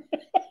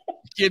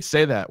can't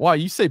say that. Why?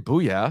 You say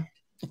booyah.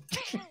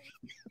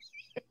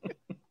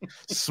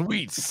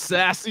 Sweet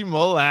sassy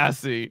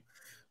molassy.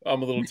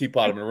 I'm a little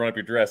teapot. I'm gonna run up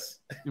your dress.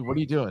 Dude, what are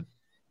you doing?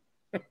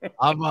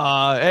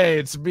 Hey,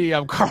 it's me.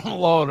 I'm Karl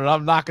Malone, and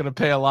I'm not gonna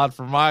pay a lot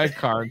for my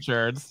car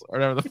insurance or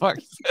whatever the fuck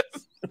it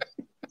says.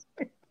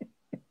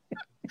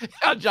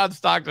 John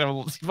Stockton,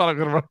 I'm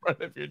gonna run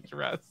right up your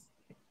dress.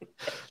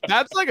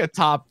 That's like a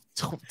top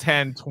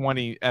 10,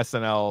 20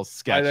 SNL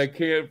sketch. And I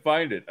can't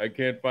find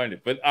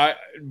it. But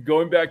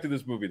going back to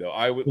this movie though,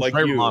 I would like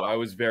you. I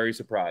was very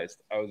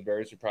surprised.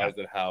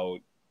 At how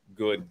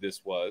good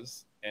this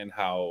was and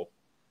how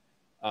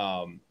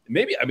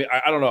maybe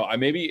I don't know.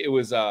 Maybe it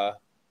was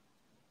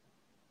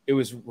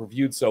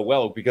reviewed so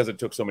well because it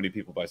took so many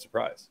people by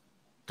surprise.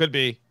 Could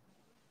be.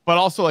 But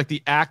also like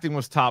the acting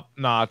was top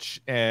notch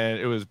and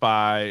it was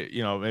by,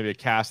 maybe a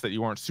cast that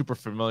you weren't super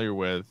familiar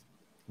with.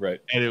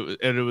 Right. And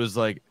it was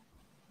like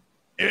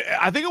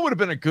I think it would have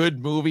been a good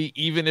movie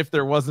even if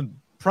there wasn't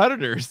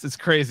Predators, as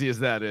crazy as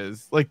that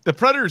is. Like the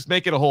Predators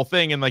make it a whole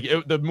thing and like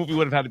the movie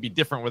would have had to be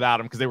different without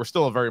them because they were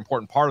still a very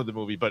important part of the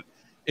movie. But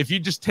if you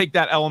just take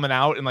that element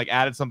out and like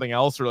added something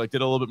else or like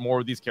did a little bit more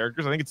with these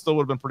characters, I think it still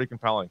would have been pretty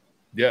compelling.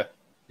 Yeah.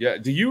 Yeah.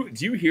 Do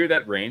you hear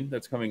that rain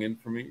that's coming in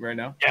for me right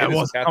now? Yeah, it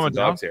was cats and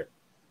dogs here.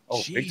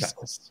 Oh, Jesus. big time.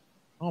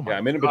 Oh my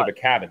I'm in a bit of a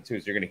cabin too,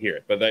 so you're gonna hear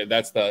it. But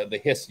that's the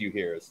hiss you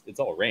hear. It's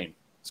all rain.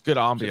 It's good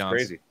ambiance. It's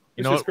crazy.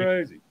 You know what?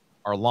 Crazy.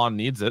 Our lawn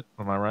needs it.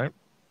 Am I right?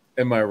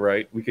 Am I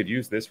right? We could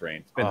use this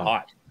rain. It's been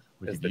hot.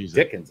 As the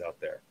Dickens out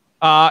there.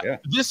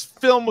 This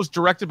film was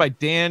directed by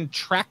Dan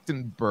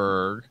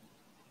Trachtenberg,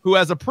 who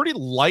has a pretty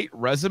light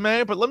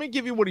resume, but let me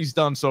give you what he's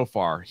done so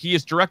far. He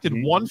has directed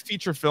one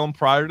feature film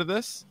prior to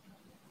this,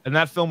 and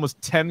that film was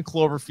 10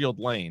 Cloverfield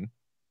Lane.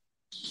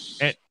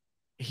 And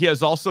he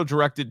has also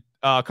directed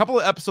a couple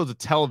of episodes of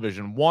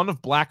television, one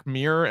of Black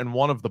Mirror and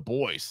one of The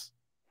Boys.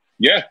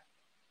 Yeah.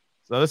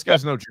 So this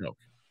guy's no joke.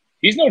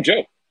 He's no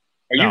joke.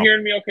 Are you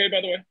hearing me okay, by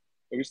the way?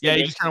 Yeah,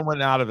 you just kind of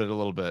went out of it a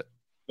little bit.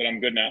 But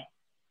I'm good now.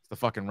 It's the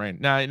fucking rain.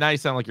 Now you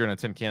sound like you're in a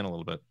tin can a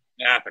little bit.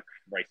 For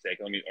Christ's sake.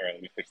 Let me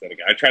fix that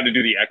again. I tried to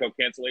do the echo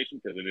cancellation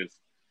because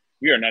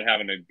we are not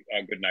having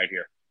a good night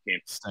here.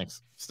 Team.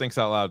 Stinks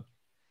out loud.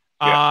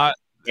 Yeah.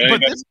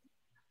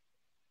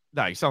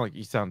 You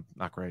sound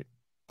not great.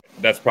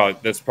 That's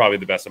probably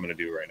the best I'm going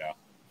to do right now.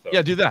 So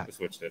yeah, do that. I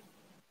switched it.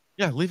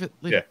 Yeah, leave it.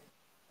 Yeah.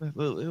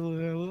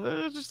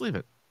 Just leave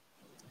it.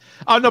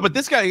 Oh no, but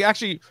this guy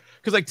actually,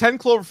 because like 10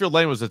 Cloverfield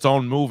Lane was its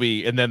own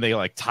movie, and then they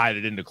like tied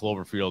it into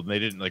Cloverfield, and they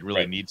didn't like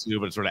really need to,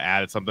 but it sort of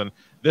added something.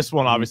 This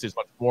one obviously is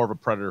much more of a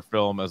Predator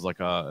film, as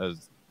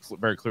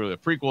very clearly a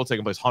prequel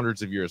taking place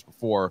hundreds of years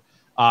before.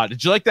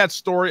 Did you like that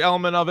story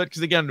element of it?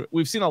 Because again,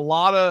 we've seen a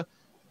lot of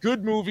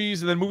good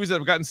movies, and then movies that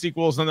have gotten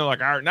sequels, and they're like,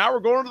 all right, now we're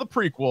going to the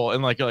prequel,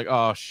 and like you're like,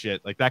 oh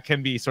shit, like that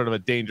can be sort of a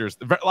dangerous.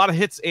 A lot of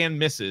hits and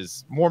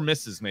misses, more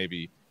misses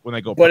maybe when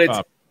they go.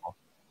 But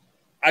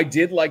I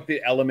did like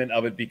the element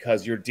of it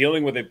because you're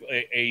dealing with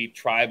a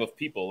tribe of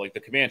people like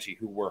the Comanche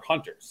who were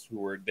hunters,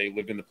 they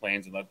lived in the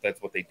plains and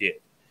that's what they did.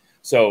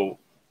 So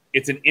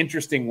it's an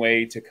interesting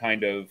way to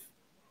kind of,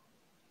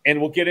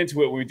 and we'll get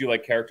into it when we do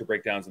like character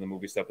breakdowns in the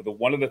movie stuff. But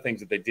one of the things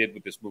that they did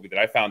with this movie that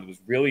I found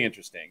was really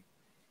interesting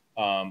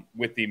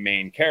with the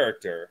main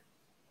character,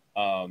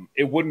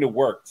 it wouldn't have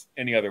worked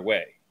any other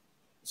way.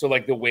 So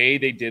like the way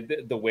they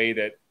did the way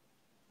that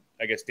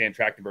I guess Dan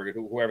Trachtenberg,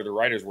 whoever the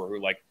writers were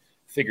who like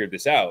figured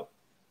this out.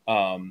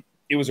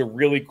 It was a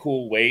really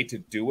cool way to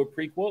do a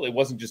prequel. It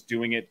wasn't just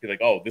doing it to be like,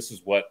 oh, this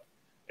is what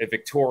a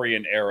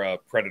Victorian era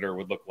Predator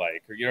would look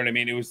like. Or, you know what I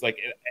mean? It was like,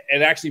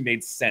 it actually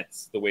made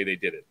sense the way they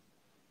did it.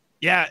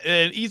 Yeah.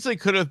 It easily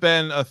could have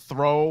been a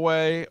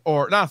throwaway,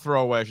 or not a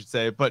throwaway, I should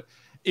say, but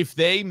if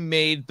they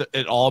made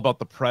it all about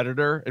the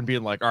Predator and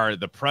being like, all right,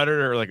 the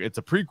Predator, like it's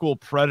a prequel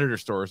Predator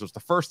story. So it's the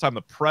first time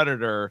the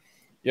Predator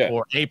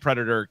or a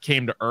Predator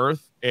came to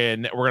Earth,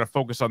 and we're going to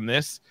focus on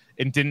this,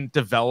 and didn't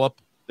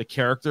develop the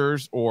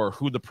characters or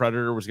who the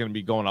Predator was going to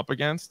be going up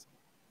against.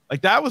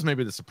 Like that was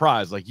maybe the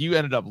surprise. Like you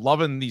ended up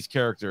loving these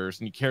characters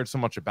and you cared so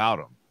much about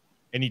them,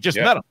 and you just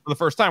met them for the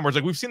first time. Whereas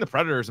like we've seen the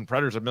Predators and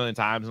Predators a million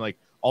times, and like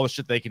all the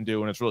shit they can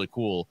do, and it's really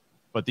cool.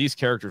 But these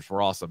characters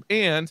were awesome,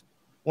 and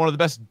one of the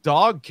best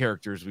dog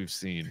characters we've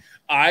seen.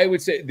 I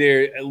would say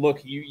there. Look,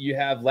 you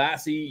have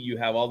Lassie, you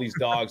have all these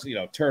dogs,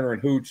 Turner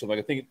and Hooch. So like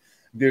I think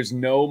there's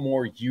no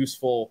more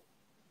useful.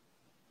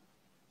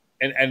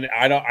 And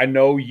I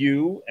know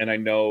you, and I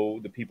know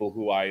the people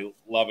who I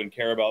love and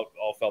care about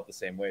all felt the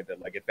same way,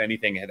 that like if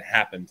anything had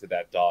happened to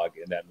that dog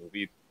in that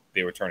movie,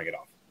 they were turning it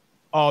off.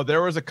 Oh,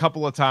 there was a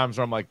couple of times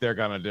where I'm like, they're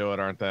gonna do it,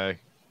 aren't they?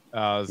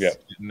 I was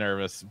getting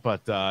nervous,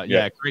 but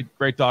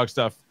great dog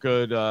stuff.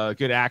 Good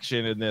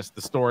action in this.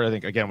 The story, I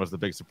think, again, was the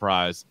big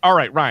surprise. All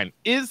right, Ryan,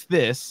 is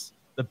this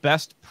the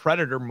best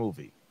Predator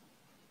movie?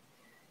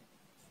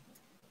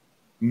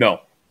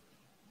 No.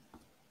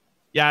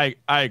 Yeah,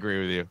 I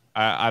agree with you.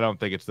 I don't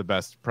think it's the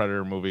best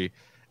Predator movie.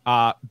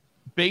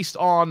 Based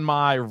on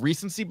my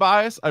recency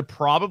bias, I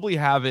probably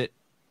have it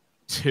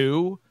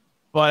 2,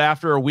 but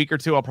after a week or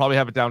two, I'll probably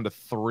have it down to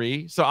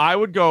 3. So I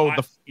would go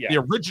the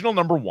original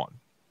number 1.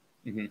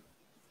 Mm-hmm.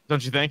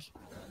 Don't you think?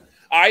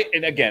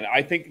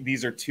 I think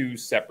these are 2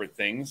 separate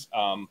things.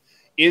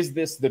 Is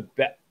this the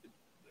best?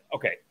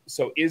 Okay,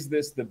 so is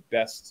this the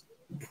best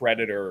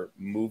Predator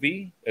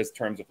movie as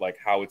terms of like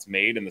how it's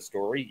made and the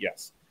story?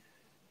 Yes.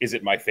 Is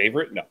it my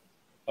favorite? No.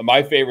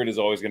 My favorite is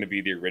always going to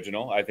be the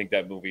original. I think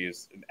that movie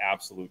is an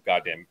absolute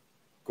goddamn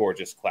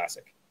gorgeous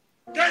classic.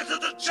 Get to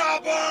the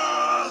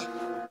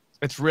chopper!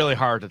 It's really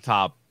hard to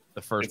top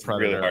the first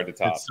Predator. It's really hard to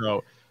top.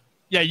 So,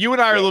 yeah, you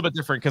and I are a little bit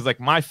different because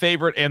like my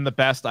favorite and the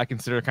best I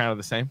consider kind of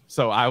the same.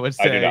 So I would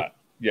say,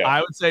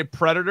 I would say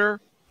Predator,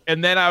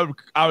 and then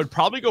I would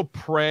probably go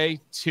Prey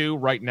 2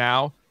 right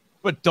now.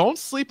 But don't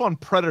sleep on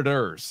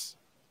Predators.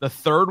 The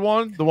third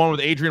one, the one with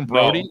Adrian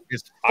Brody,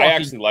 is I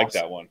actually like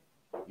that one.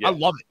 Yeah. I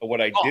love it.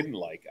 What I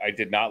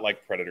did not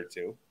like Predator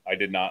 2.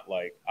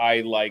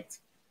 I liked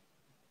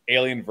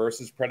Alien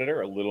versus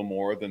Predator a little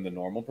more than the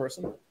normal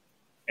person.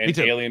 And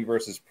Alien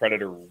versus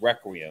Predator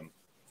Requiem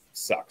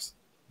sucks.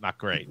 Not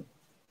great.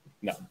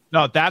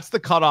 No, that's the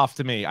cutoff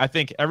to me. I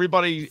think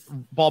everybody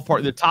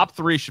ballpark, the top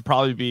 3 should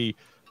probably be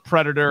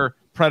Predator,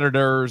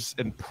 Predators,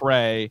 and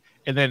Prey.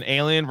 And then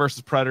Alien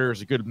versus Predator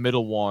is a good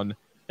middle one.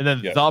 And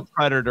then The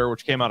Predator,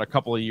 which came out a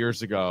couple of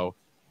years ago,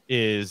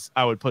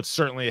 I would put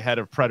certainly ahead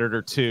of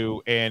Predator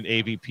 2 and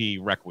AVP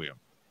Requiem.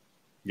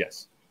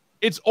 Yes.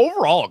 It's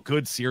overall a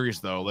good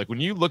series though. Like when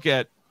you look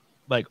at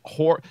like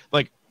horror,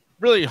 like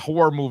really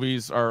horror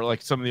movies are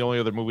like some of the only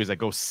other movies that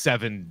go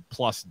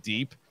 7+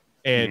 deep.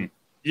 And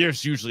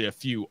there's usually a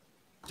few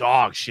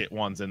dog shit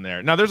ones in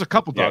there. Now there's a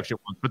couple dog shit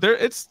ones, but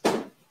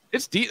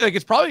it's deep. Like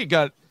it's probably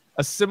got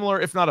a similar,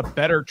 if not a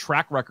better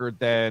track record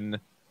than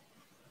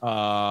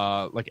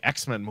like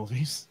X-Men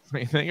movies.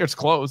 I think it's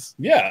close.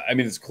 Yeah, I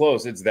mean it's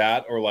close. It's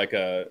that, or like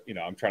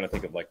I'm trying to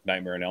think of like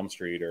Nightmare on Elm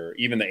Street, or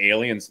even the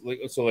Aliens.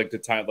 So like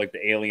the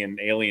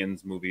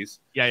Aliens movies.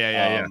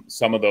 Yeah.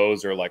 Some of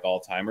those are like all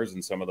timers,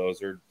 and some of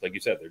those are, like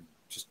you said, they're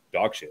just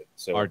dog shit.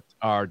 So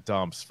are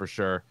dumps for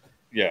sure.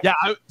 Yeah.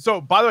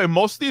 So by the way,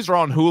 most of these are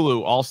on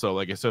Hulu also.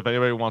 Like, so if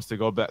anybody wants to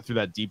go back through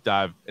that deep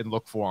dive and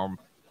look for them,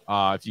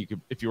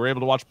 if you were able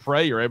to watch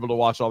Prey, you're able to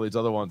watch all these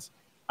other ones.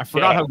 I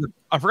forgot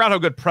how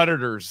good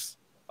Predators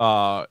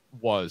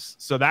was.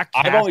 So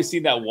I've only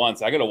seen that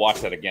once. I got to watch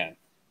that again.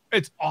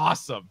 It's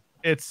awesome.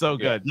 It's so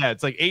good. Yeah,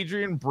 it's like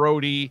Adrian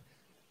Brody,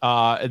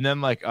 and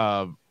then like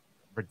a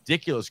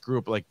ridiculous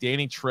group like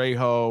Danny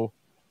Trejo,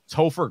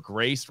 Topher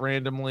Grace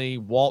randomly,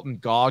 Walton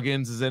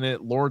Goggins is in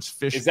it, Lawrence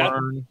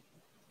Fishburne.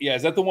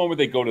 Is that the one where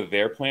they go to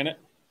their planet?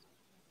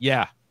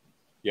 Yeah.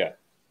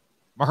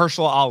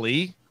 Mahershala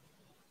Ali.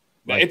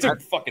 It's a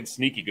fucking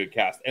sneaky good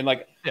cast. And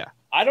like,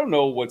 I don't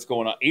know what's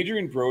going on.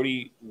 Adrian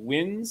Brody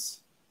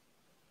wins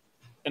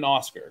an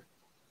Oscar.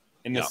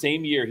 In the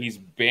same year, he's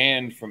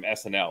banned from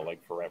SNL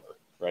like forever,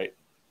 right?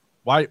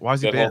 Why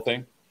is he that banned? Whole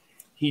thing?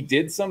 He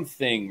did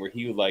something where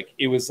he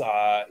it was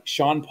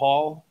Sean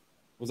Paul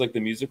was like the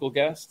musical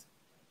guest,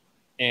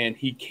 and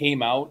he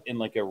came out in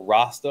like a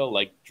Rasta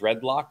like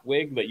dreadlock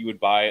wig that you would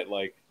buy at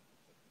like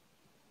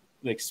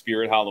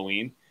Spirit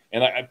Halloween.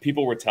 And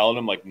people were telling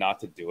him like not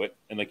to do it,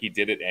 and like he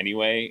did it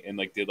anyway, and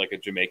like did like a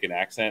Jamaican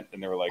accent,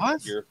 and they were like,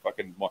 what? "You're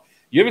fucking."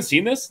 You haven't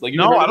seen this? Like, you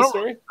no, heard this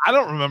story? I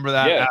don't remember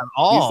that at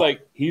all.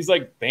 He's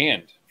like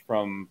banned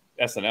from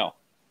SNL. Oh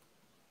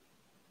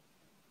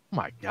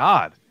my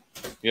god!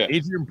 Yeah,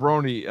 Adrian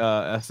Brody,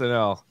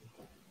 SNL.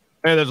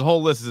 Hey, there's a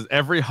whole list. This is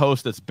every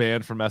host that's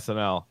banned from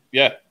SNL.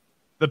 Yeah,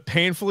 the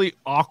painfully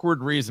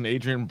awkward reason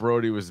Adrian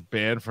Brody was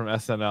banned from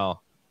SNL.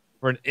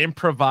 For an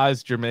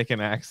improvised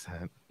Jamaican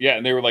accent. Yeah,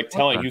 and they were like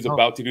telling he was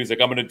about to do. He's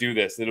like, "I'm going to do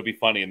this. It'll be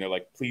funny." And they're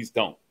like, "Please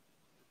don't.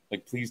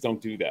 Like, please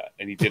don't do that."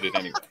 And he did it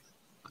anyway.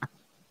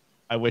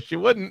 I wish you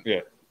wouldn't.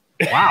 Yeah,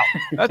 Wow,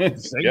 that's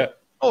insane. Yeah.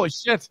 Holy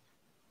shit!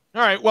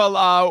 All right,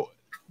 well,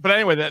 but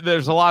anyway,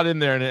 there's a lot in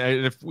there,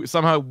 and if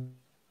somehow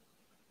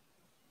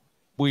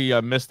we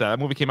missed that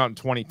movie came out in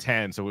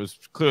 2010, so it was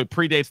clearly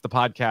predates the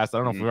podcast. I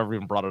don't know if we've ever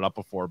even brought it up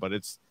before, but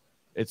it's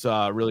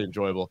really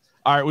enjoyable.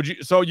 All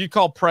right, you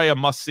call Prey a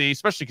must see,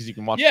 especially because you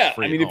can watch it for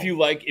free. I mean, if you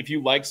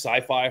like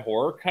sci-fi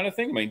horror kind of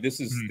thing, I mean, this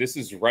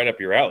is right up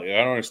your alley. I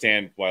don't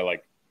understand why,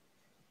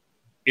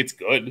 it's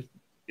good.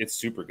 It's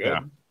super good.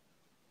 Yeah.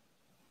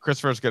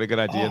 Christopher's got a good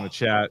idea in the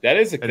chat. That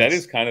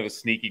is kind of a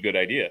sneaky good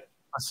idea.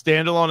 A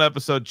standalone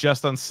episode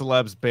just on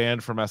celebs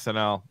banned from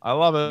SNL. I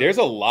love it. There's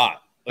a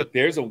lot.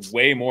 There's a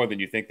way more than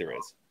you think there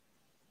is.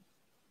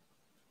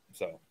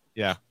 So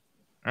yeah.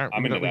 All right,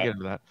 I'm into that. Get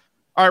into that.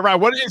 All right,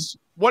 Ryan,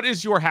 what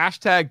is your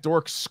hashtag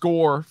dork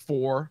score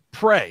for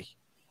Prey?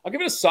 I'll give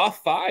it a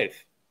soft 5.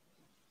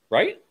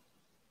 Right?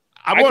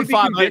 I'm going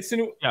 5. I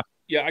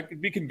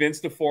could be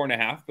convinced of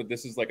 4.5, but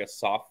this is like a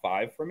soft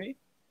 5 for me.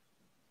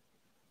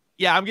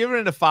 Yeah, I'm giving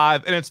it a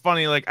 5, and it's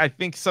funny. I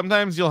think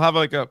sometimes you'll have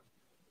a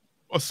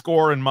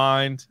score in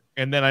mind,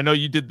 and then I know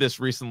you did this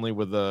recently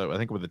with the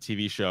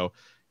TV show.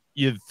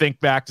 You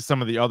think back to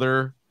some of the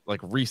other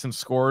recent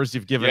scores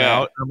you've given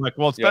out. I'm like,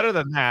 well, it's better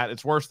than that.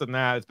 It's worse than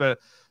that. It's better.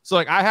 So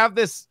I have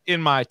this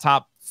in my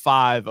top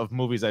 5 of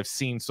movies I've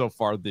seen so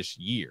far this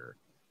year.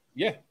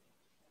 Yeah.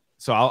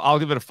 So I'll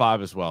give it a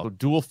 5 as well. So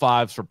dual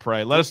 5s for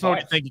Prey. Let us know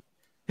what you think.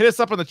 Hit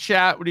us up in the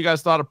chat. What do you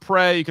guys thought of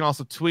Prey? You can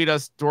also tweet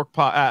us at Dork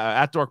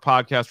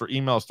Podcast or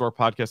email us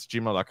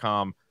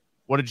dorkpodcast@gmail.com.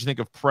 What did you think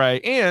of Prey?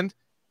 And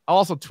I'll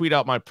also tweet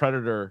out my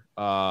Predator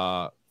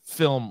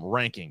film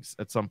rankings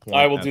at some point.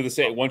 I will do the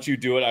same. Once you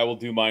do it, I will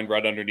do mine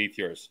right underneath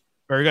yours.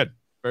 Very good.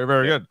 Very,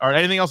 very good. All right.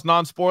 Anything else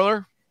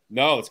non-spoiler?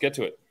 No, let's get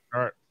to it.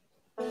 All right.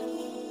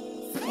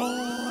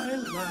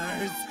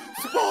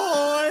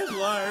 Spoilers!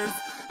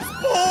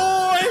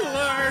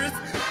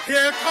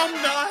 Here come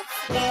the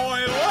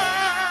spoilers!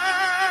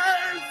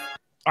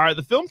 All right,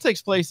 the film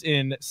takes place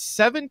in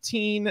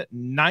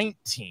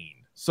 1719.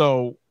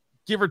 So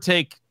give or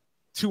take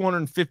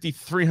 250,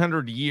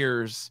 300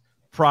 years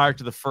prior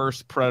to the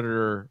first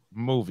Predator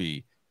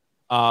movie.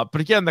 But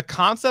again, the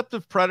concept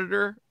of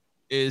Predator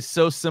is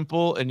so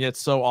simple and yet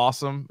so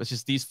awesome. It's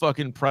just these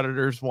fucking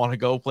predators want to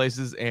go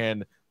places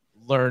and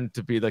learn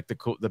to be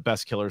the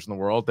best killers in the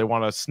world. They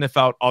want to sniff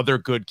out other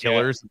good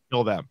killers and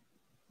kill them.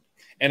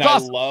 And I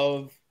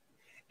love,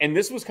 and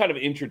this was kind of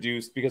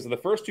introduced because of the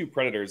first 2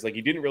 Predators.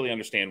 You didn't really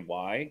understand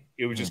why.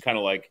 It was just kind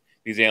of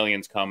these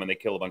aliens come and they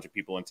kill a bunch of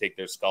people and take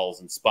their skulls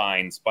and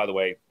spines. By the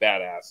way,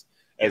 badass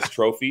as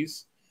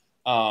trophies.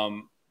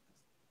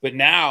 But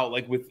now,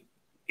 with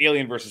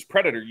Alien versus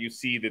Predator, you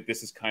see that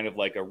this is kind of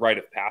like a rite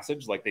of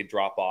passage. They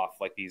drop off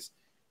these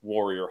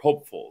warrior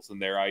hopefuls, and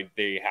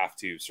they have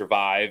to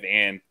survive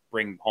and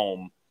bring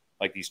home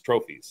these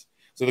trophies.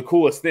 So the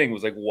coolest thing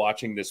was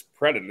watching this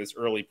Predator, this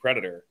early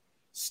Predator,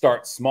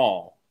 start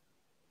small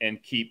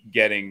and keep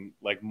getting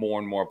more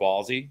and more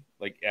ballsy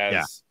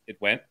as it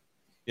went.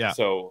 Yeah.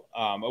 So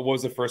what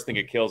was the first thing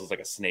it kills? Is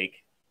a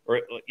snake,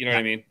 or you know what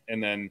I mean?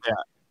 And then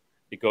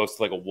it goes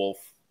to a wolf,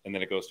 and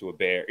then it goes to a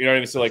bear. You know what I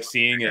mean? So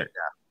seeing it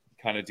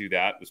kind of do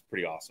that was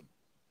pretty awesome.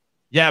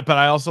 Yeah, but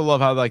I also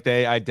love how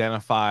they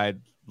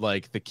identified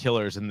the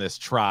killers in this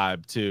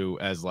tribe too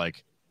as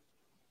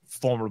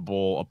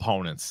formidable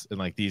opponents,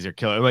 and these are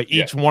killers.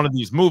 Each one of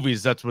these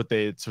movies, that's what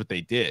they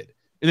did.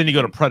 And then you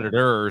go to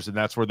Predators, and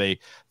that's where they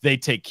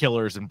take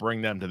killers and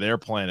bring them to their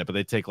planet, but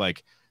they take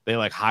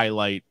they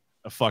highlight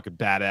a fucking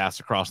badass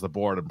across the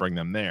board and bring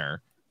them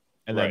there.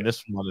 And then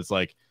this one is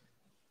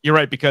you're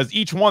right, because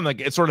each one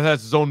it sort of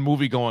has its own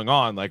movie going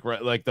on.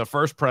 The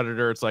first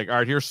Predator, it's all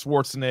right, here's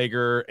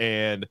Schwarzenegger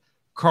and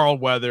Carl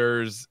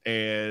Weathers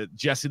and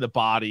Jesse the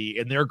Body,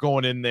 and they're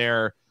going in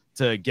there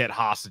to get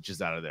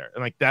hostages out of there.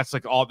 And that's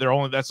all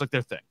that's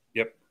their thing.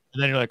 Yep.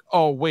 And then you're like,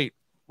 oh wait,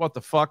 what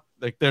the fuck?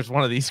 There's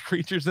one of these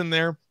creatures in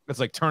there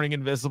that's turning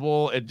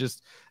invisible and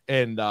just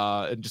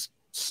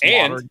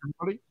slaughtering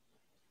everybody.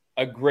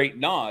 A great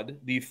nod,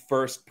 the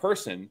first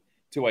person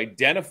to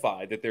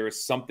identify that there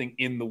is something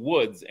in the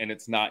woods and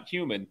it's not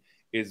human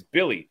is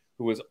Billy,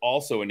 who is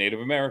also a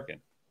Native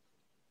American.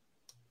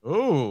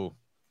 Ooh.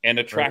 And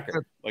a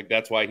tracker.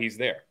 That's why he's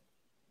there.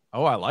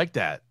 Oh, I like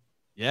that.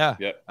 Yeah.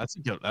 Yep. That's a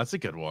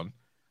good one.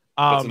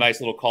 That's a nice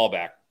little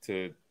callback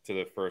to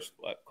the first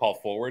call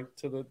forward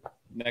to the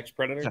next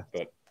Predator.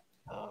 But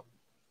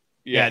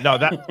no,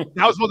 that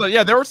was one.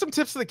 There were some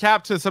tips to the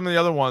cap to some of the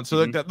other ones.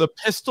 So the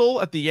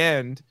pistol at the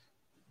end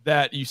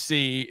that you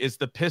see is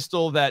the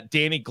pistol that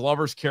Danny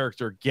Glover's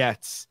character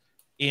gets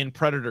in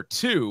Predator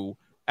 2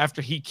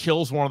 after he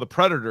kills one of the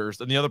Predators,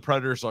 and the other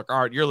Predator's like,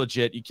 all right, you're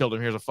legit, you killed him,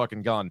 here's a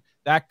fucking gun.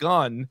 That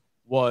gun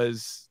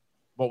was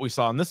what we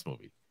saw in this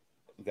movie.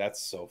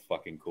 That's so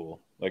fucking cool.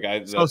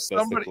 That's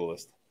the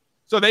coolest.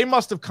 So they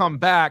must have come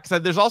back. So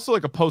there's also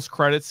a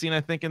post-credit scene,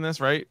 I think, in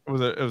this, right? It was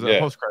a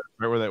post-credit,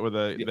 right? Where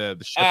the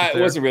ship it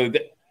wasn't really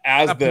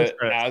as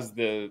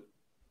the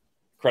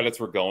credits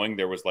were going,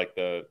 there was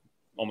the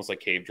almost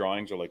cave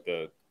drawings, or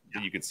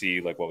you could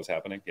see what was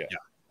happening. Yeah.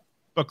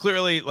 But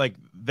clearly, like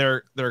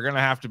they're gonna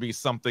have to be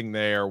something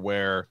there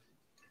where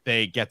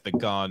they get the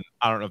gun.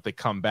 I don't know if they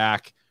come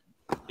back,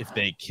 if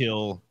they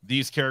kill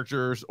these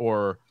characters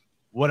or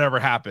whatever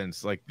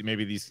happens. Like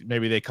maybe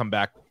they come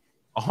back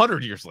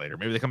 100 years later,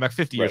 maybe they come back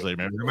 50 years later,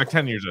 maybe they come back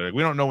 10 years later.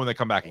 We don't know when they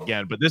come back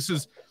again, but this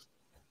is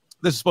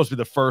supposed to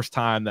be the first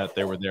time that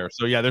they were there.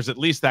 So yeah, there's at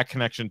least that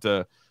connection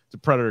to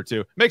Predator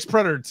 2. Makes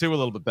Predator 2 a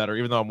little bit better,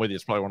 even though I'm with you,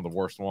 it's probably one of the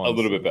worst ones. A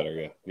little bit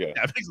better, yeah.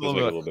 It makes a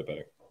little bit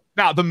better.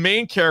 Now, the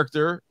main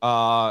character,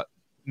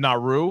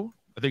 Naru,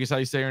 I think is how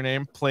you say her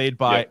name, played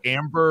by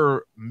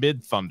Amber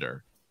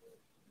Midthunder.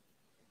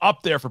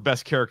 Up there for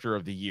best character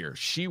of the year.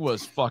 She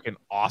was fucking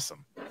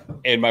awesome.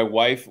 And my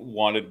wife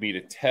wanted me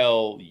to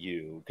tell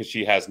you, because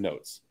she has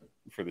notes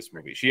for this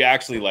movie. She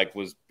actually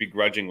was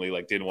begrudgingly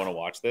didn't want to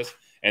watch this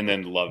and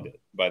then loved it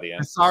by the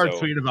end. I saw her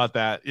tweet about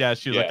that. Yeah,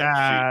 she was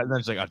and then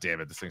she's like, oh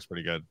damn it, this thing's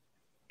pretty good.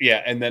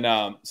 Yeah, and then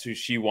so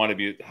she wanted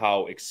me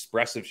how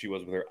expressive she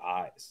was with her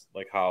eyes,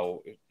 like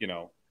how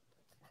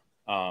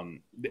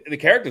the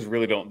characters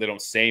really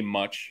don't say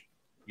much,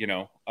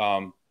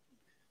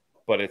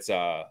 but it's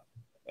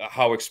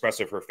how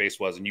expressive her face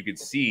was, and you could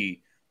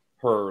see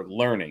her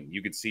learning,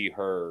 you could see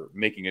her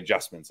making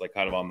adjustments, like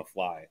kind of on the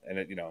fly, and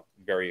it,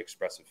 very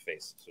expressive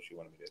face. So she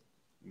wanted me to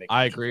make.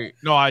 I agree.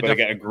 No, I but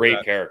again, a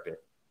great character.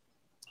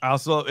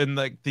 Also, in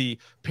the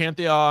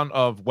pantheon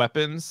of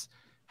weapons,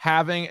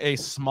 having a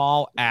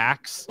small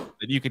axe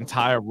that you can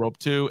tie a rope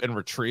to and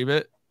retrieve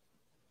it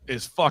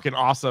is fucking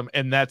awesome.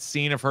 And that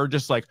scene of her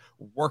just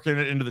working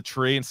it into the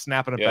tree and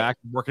snapping it back,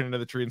 working into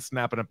the tree and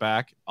snapping it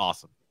back,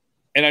 awesome.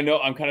 And I know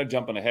I'm kind of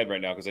jumping ahead right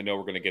now because I know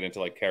we're going to get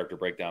into character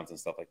breakdowns and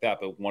stuff like that.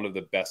 But one of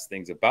the best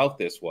things about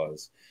this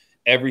was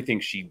everything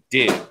she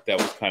did that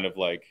was kind of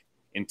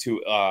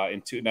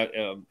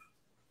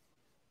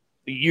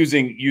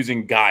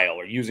using guile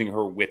or using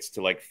her wits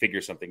to figure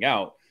something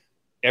out.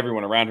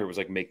 Everyone around her was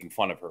making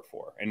fun of her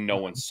for, and no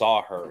one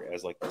saw her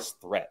as this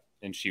threat.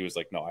 And she was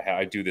like, no,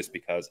 I do this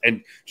because,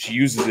 and she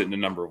uses it in a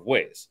number of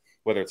ways,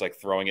 whether it's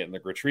throwing it and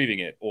retrieving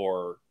it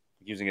or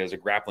using it as a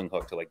grappling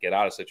hook to get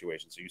out of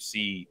situations. So you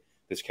see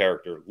this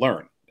character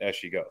learn as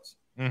she goes.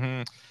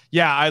 Mm-hmm.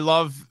 Yeah, I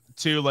love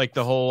too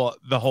the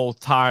whole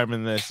time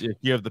in this. If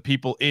you have the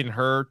people in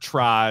her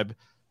tribe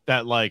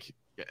that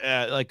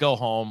go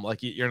home,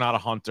 you're not a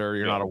hunter,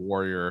 you're not a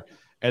warrior,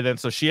 and then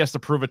so she has to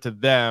prove it to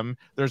them.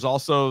 There's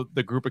also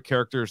the group of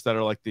characters that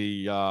are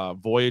the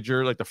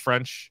Voyager, the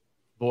French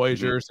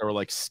Voyagers that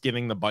were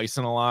skinning the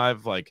bison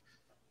alive.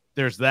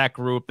 There's that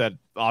group that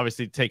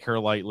obviously take her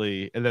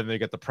lightly, and then they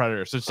get the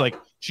Predator. So it's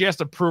she has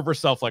to prove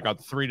herself on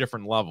 3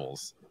 different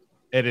levels.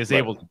 And is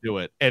able to do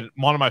it. And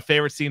one of my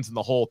favorite scenes in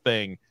the whole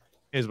thing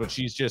is when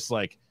she's just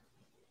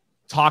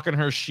talking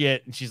her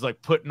shit and she's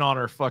putting on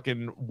her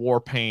fucking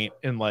war paint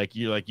and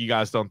you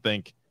guys don't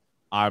think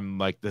I'm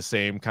the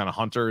same kind of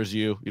hunter as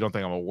you. You don't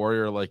think I'm a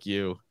warrior like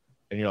you.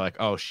 And you're like,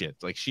 oh shit.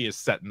 She is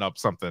setting up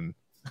something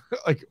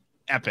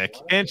epic.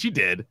 And she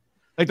did.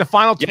 The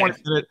final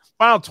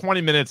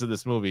 20 minutes of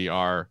this movie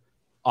are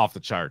off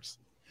the charts.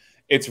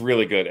 It's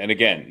really good. And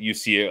again, you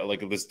see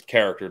this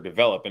character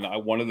develop.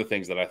 And one of the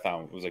things that I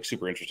found was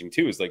super interesting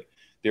too, is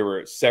there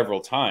were several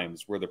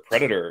times where the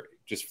Predator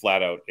just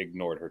flat out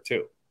ignored her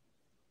too.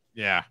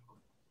 Yeah.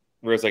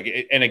 Whereas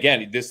and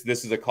again, this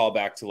is a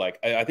callback to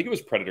I think it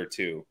was Predator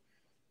 2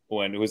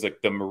 when it was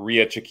the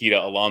Maria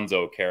Chiquita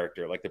Alonso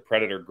character. The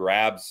Predator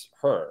grabs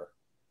her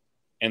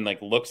and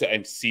looks at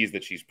and sees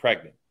that she's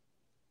pregnant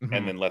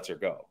and then lets her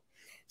go.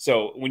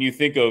 So when you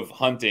think of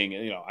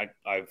hunting,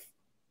 I've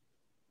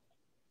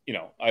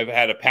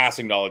had a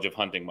passing knowledge of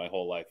hunting my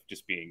whole life,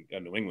 just being a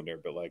New Englander.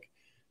 But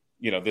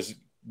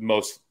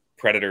most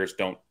predators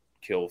don't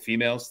kill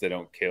females. They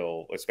don't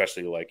kill,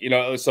 especially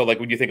so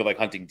when you think of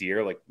hunting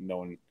deer,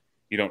 you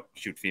don't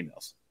shoot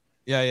females.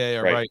 Yeah,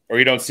 right. Or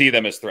you don't see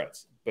them as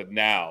threats. But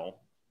now,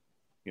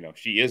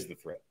 she is the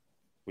threat,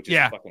 which is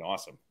fucking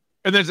awesome.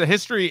 And there's a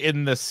history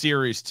in the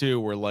series too,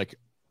 where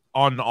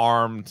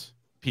unarmed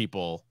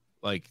people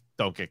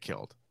don't get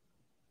killed.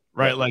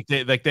 Right,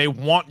 they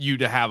want you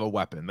to have a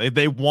weapon.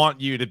 They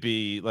want you to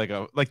be they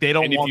don't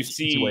and want if you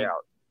see way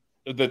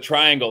out. The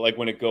triangle,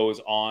 when it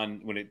goes on,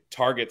 when it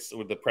targets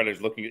with the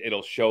predator's looking,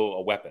 it'll show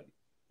a weapon.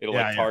 It'll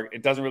target.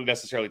 It doesn't really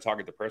necessarily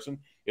target the person.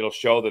 It'll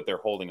show that they're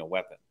holding a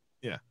weapon.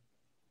 Yeah,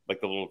 the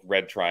little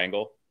red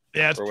triangle.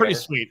 Yeah, it's pretty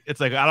sweet.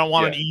 It's I don't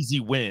want an easy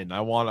win.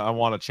 I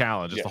want a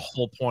challenge. It's the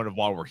whole point of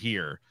why we're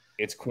here.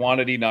 It's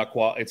quantity, not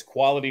quality. It's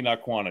quality,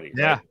 not quantity.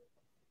 Yeah. Right?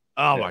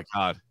 Oh my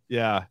god.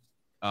 Yeah.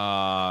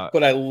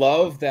 But I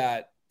love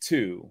that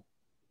too,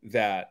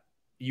 that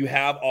you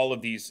have all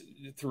of these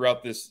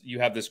throughout this.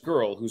 You have this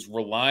girl who's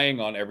relying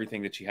on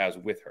everything that she has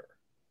with her,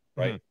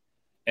 right?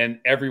 And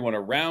everyone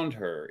around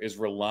her is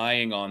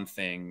relying on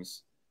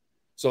things.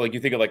 So you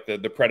think of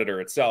the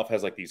Predator itself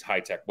has these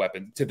high-tech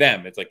weapons. To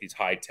them, it's these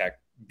high-tech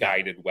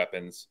guided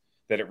weapons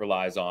that it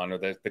relies on, or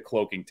the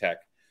cloaking tech.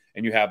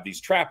 And you have these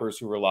trappers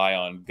who rely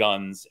on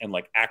guns and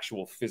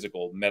actual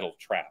physical metal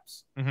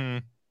traps.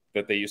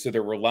 That they use. So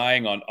they're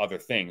relying on other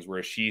things,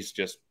 whereas she's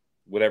just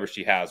whatever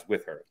she has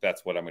with her.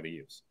 That's what I'm going to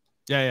use.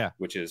 Yeah.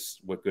 which is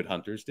what good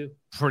hunters do.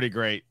 Pretty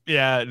great.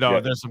 Yeah, no, Yeah.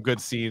 there's some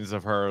good scenes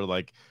of her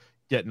like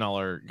getting all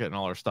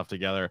her stuff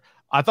together.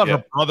 I thought Yeah.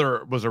 her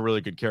brother was a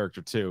really good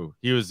character too.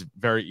 He was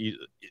very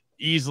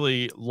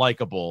easily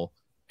likable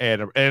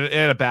and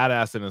a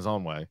badass in his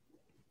own way.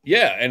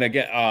 Yeah, and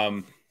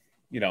again,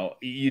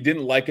 you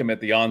didn't like him at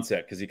the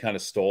onset because he kind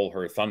of stole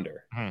her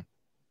thunder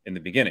in the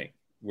beginning,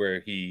 where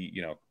he,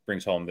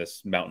 brings home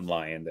this mountain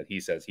lion that he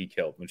says he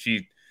killed when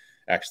she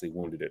actually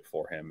wounded it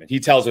for him, and he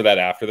tells her that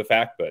after the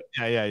fact. But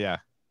Yeah.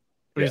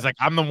 But he's like,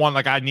 I'm the one.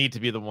 Like, I need to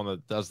be the one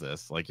that does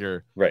this. Like,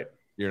 you're right.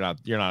 You're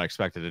not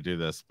expected to do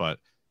this. But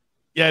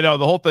yeah, no,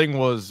 the whole thing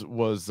was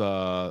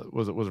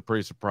a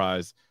pretty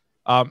surprise.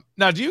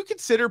 Now, do you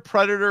consider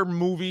Predator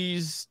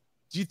movies?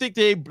 Do you think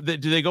do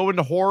they go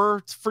into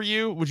horror for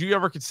you? Would you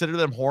ever consider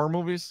them horror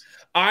movies?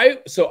 I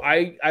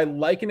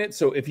liken it.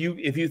 So if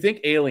you think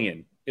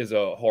Alien is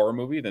a horror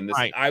movie, then this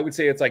I would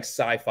say it's like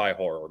sci-fi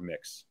horror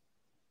mix.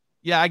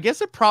 Yeah, I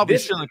guess it probably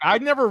should. Like, I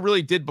never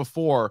really did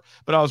before,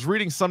 but I was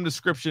reading some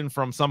description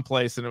from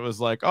someplace, and it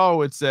was like,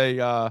 oh, it's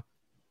a,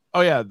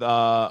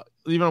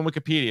 even on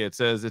Wikipedia, it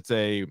says it's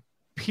a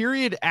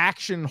period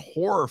action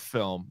horror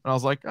film, and I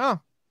was like, oh,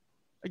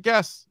 I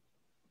guess.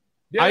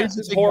 Yeah,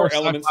 there's horror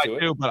elements to it,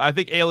 too, but I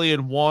think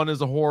Alien 1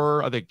 is a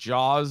horror. I think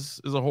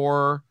Jaws is a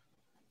horror.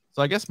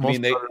 So I guess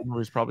most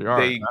movies probably are.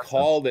 They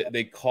call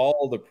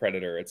the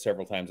Predator at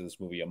several times in this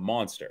movie a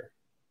monster.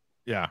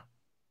 Yeah.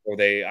 Or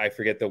I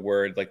forget the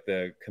word, like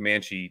the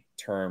Comanche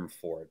term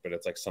for it, but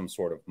it's like some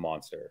sort of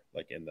monster,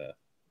 like in the.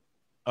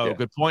 Oh, yeah.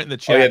 Good point in the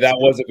chat. Oh yeah, that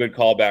was a good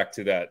callback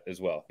to that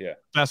as well. Yeah.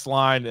 Best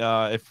line.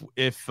 If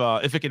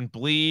it can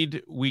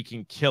bleed, we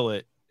can kill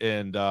it.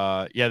 And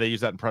they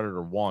use that in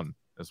Predator 1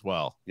 as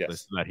well. Yes. They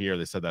said that here.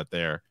 They said that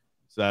there.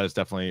 So that is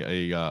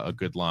definitely a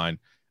good line.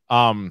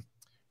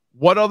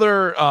 What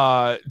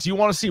other do you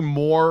want to see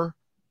more?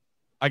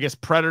 I guess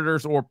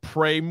Predators or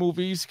Prey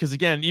movies, because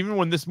again, even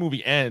when this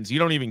movie ends, you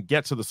don't even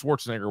get to the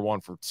Schwarzenegger one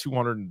for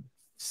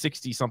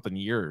 260 something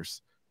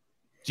years.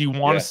 Do you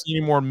want to see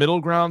any more middle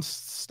ground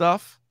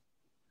stuff?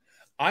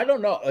 I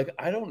don't know.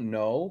 I don't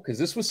know, because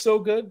this was so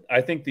good.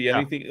 I think the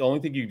only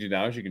thing you can do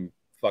now is you can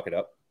fuck it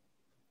up,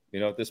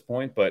 at this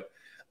point. But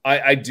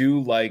I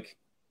do like,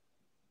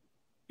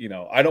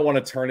 I don't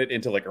want to turn it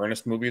into like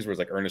Ernest movies where it's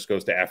like Ernest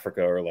goes to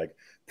Africa or like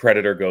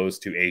Predator goes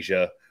to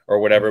Asia or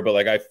whatever. But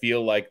like, I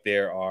feel like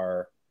there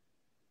are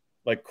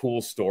like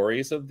cool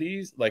stories of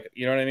these, like,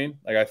 you know what I mean?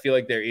 Like, I feel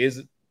like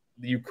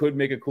you could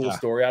make a cool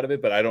story out of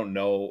it, but I don't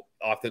know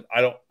off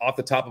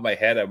the top of my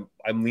head.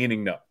 I'm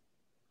leaning no.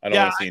 I don't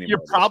want to see any. You're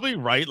probably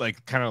right.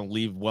 Like, kind of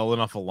leave well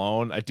enough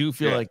alone. I do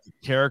feel like the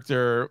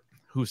character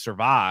who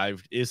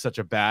survived is such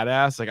a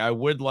badass. Like, I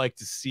would like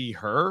to see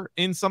her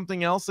in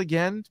something else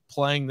again,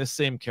 playing this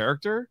same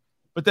character.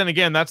 But then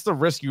again, that's the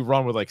risk you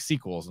run with like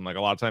sequels, and like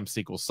a lot of times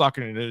sequels suck.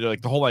 And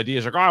like the whole idea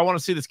is like, oh, I want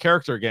to see this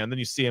character again. And then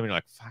you see him, and you're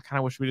like, I kind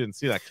of wish we didn't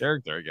see that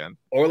character again.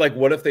 Or like,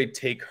 what if they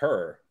take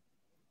her,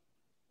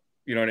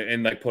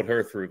 and like put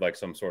her through like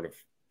some sort of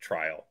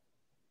trial?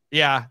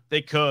 Yeah,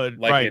 they could.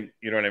 Like, right.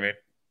 You know what I mean?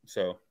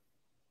 So,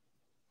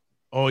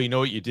 oh, you know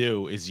what you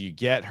do is you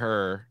get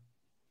her,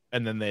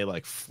 and then they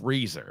like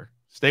freeze her.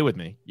 Stay with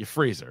me. You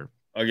freeze her.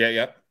 Oh yeah,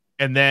 yeah.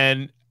 And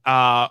then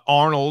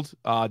Arnold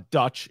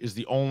Dutch is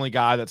the only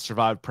guy that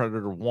survived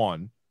Predator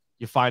 1.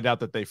 You find out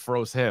that they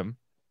froze him.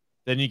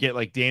 Then you get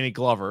like Danny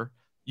Glover.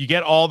 You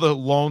get all the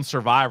lone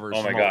survivors.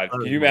 Oh my God.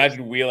 Can you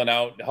imagine wheeling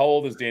out? How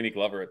old is Danny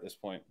Glover at this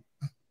point?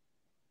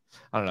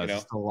 I don't know. Is he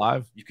still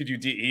alive?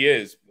 He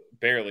is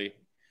barely.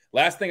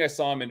 Last thing I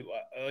saw him in,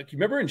 like, you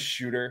remember in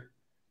Shooter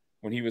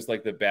when he was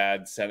like the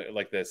bad senator,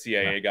 like the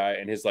CIA guy,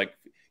 and his like,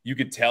 you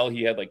could tell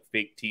he had like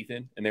fake teeth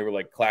in, and they were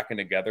like clacking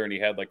together, and he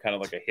had like kind of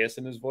like a hiss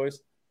in his voice.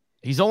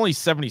 He's only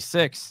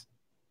 76.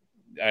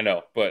 I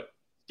know, but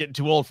getting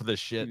too old for this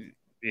shit.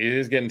 He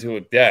is getting to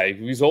it. Yeah,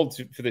 he was old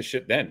for this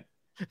shit then.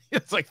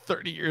 It's like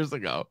 30 years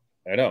ago.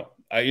 I know.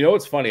 You know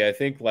what's funny? I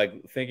think, like,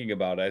 thinking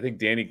about it, I think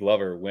Danny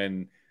Glover,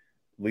 when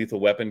Lethal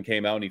Weapon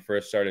came out and he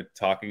first started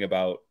talking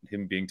about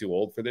him being too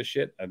old for this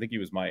shit, I think he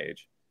was my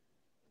age.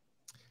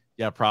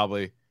 Yeah,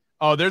 probably.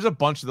 Oh, there's a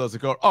bunch of those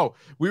that go. Oh,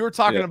 we were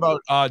talking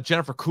about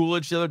Jennifer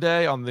Coolidge the other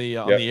day on the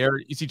air.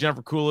 You see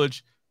Jennifer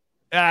Coolidge.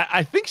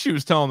 I think she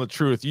was telling the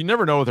truth. You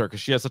never know with her because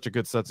she has such a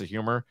good sense of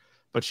humor.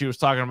 But she was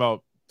talking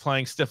about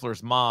playing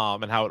Stifler's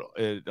mom and how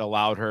it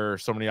allowed her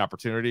so many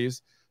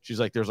opportunities. She's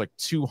like, there's like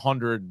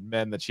 200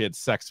 men that she had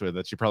sex with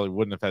that she probably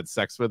wouldn't have had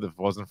sex with if it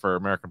wasn't for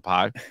American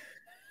Pie.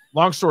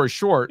 Long story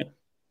short,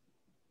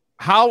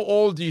 how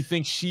old do you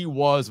think she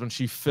was when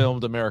she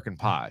filmed American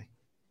Pie?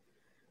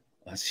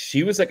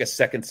 She was like a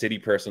Second City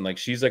person. Like,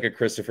 she's like a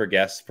Christopher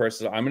Guest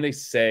person. I'm going to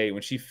say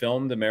when she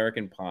filmed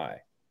American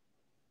Pie,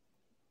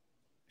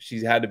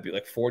 she had to be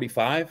like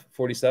 45,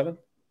 47.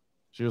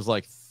 She was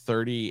like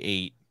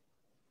 38.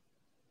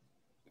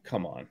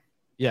 Come on.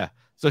 Yeah.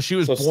 So she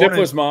was. So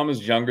Stifler's mom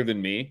is younger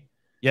than me.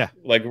 Yeah.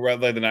 Like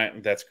rather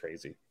than that's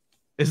crazy.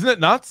 Isn't it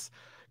nuts?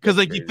 Because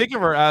like you think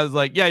of her as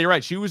like, yeah, you're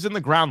right. She was in the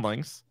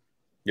Groundlings.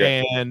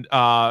 Yeah. And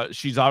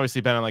she's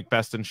obviously been in like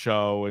Best in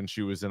Show, and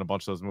she was in a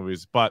bunch of those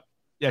movies. But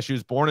Yeah, she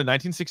was born in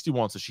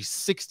 1961, so she's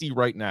 60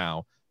 right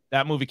now.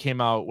 That movie came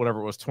out,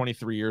 whatever it was,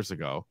 23 years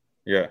ago.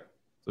 Yeah.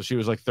 So she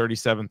was like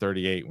 37,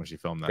 38 when she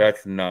filmed that.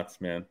 That's nuts,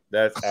 man.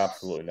 That's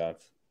absolutely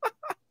nuts.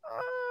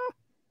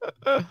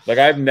 Like,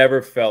 I've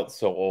never felt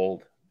so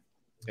old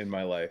in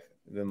my life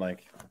than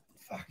like,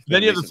 fuck.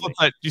 Then you have the flip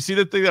side. Do you see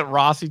the thing that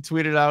Rossi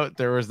tweeted out?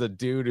 There was the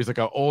dude who's like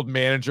an old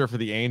manager for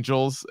the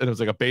Angels, and it was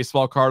like a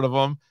baseball card of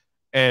him,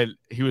 and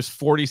he was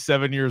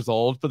 47 years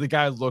old, but the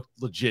guy looked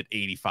legit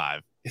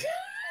 85.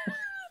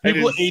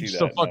 People aged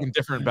so fucking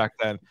different back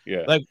then.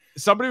 Yeah. Like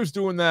somebody was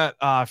doing that.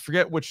 I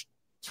forget which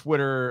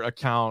Twitter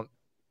account.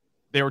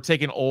 They were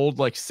taking old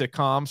like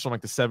sitcoms from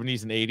like the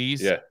 70s and 80s.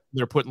 Yeah.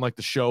 They're putting like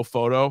the show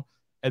photo,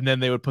 and then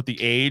they would put the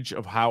age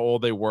of how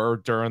old they were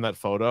during that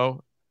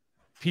photo.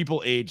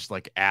 People aged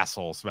like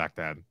assholes back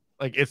then.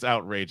 Like it's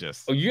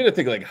outrageous. Oh, you got to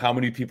think like how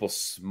many people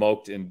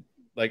smoked and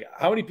like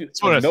how many people?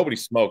 Like, nobody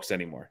smokes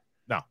anymore.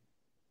 No,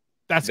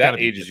 that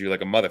ages you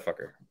like a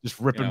motherfucker. Just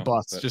ripping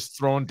butts, just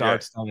throwing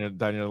darts down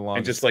your lungs,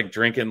 and just like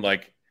drinking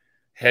like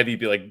heavy,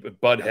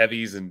 like Bud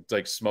Heavies, and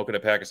like smoking a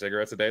pack of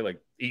cigarettes a day,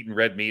 like eating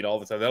red meat all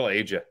the time. That'll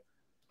age you.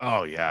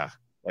 Oh yeah,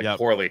 like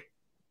poorly.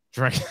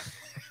 Drink.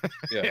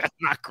 Yeah,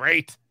 not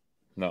great.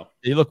 No,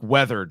 you look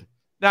weathered.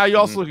 Now you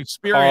also look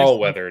experienced. All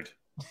weathered.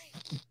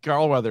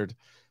 Carl weathered.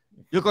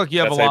 You look like you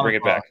have a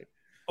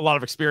lot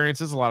of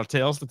experiences, a lot of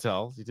tales to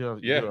tell. You do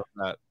have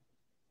that.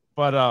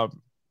 But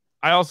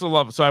I also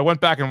love. So I went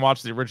back and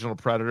watched the original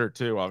Predator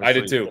too. Obviously,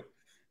 I did too.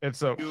 And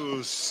so,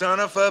 you son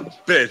of a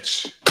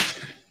bitch.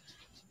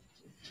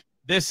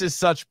 This is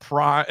such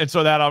prime, and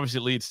so that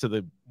obviously leads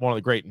to one of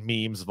the great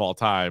memes of all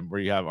time,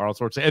 where you have Arnold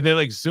Schwarzenegger, and they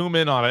like zoom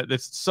in on it.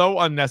 It's so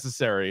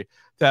unnecessary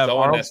to have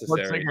Arnold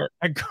Schwarzenegger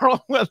and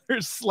Carl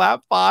Weathers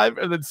slap five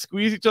and then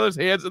squeeze each other's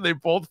hands, and they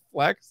both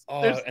flex.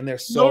 Oh, and they're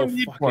so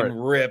fucking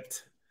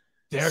ripped.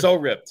 They're so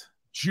ripped,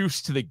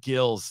 juice to the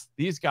gills.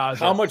 These guys.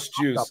 How much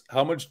juice?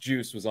 How much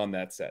juice was on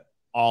that set?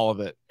 All of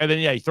it. And then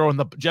you throw in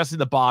just in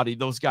the body.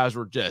 Those guys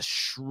were just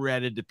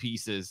shredded to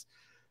pieces.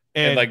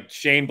 And like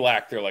Shane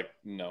Black, they're like,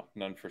 no,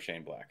 none for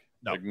Shane Black.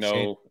 No, like, no.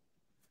 Shane,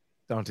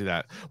 don't do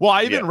that. Well,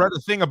 I even read a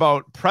thing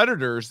about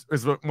Predators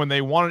is when they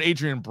wanted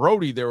Adrian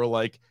Brody, they were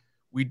like,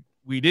 we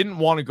didn't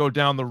want to go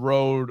down the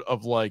road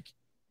of like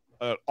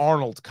an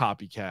Arnold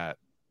copycat.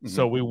 Mm-hmm.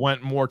 So we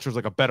went more towards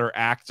like a better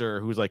actor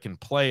who's like can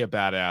play a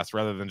badass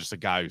rather than just a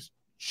guy who's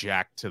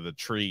jacked to the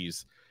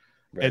trees.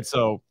 Right. And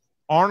so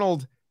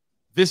Arnold,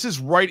 this is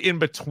right in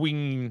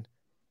between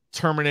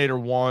Terminator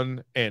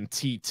 1 and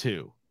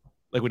T2.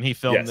 Like when he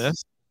filmed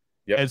this.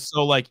 Yep. And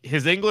so like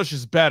his English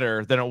is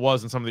better than it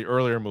was in some of the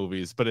earlier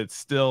movies, but it's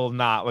still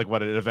not like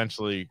what it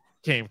eventually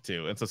came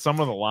to. And so some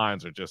of the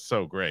lines are just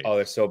so great. Oh,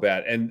 they're so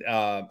bad. And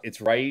it's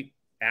right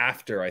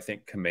after, I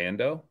think,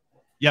 Commando.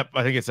 Yep,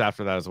 I think it's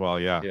after that as well.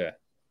 Yeah. Yeah.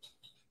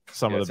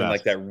 Some of the best.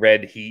 Like that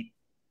Red Heat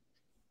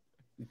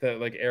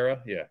like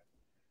era. Yeah.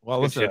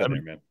 Well, listen,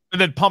 man.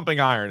 And then Pumping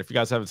Iron. If you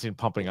guys haven't seen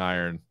Pumping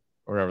Iron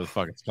or whatever the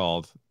fuck it's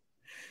called.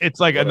 It's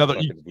like another.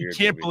 You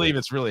can't believe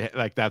it's really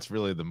like that's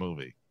really the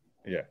movie.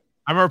 Yeah,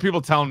 I remember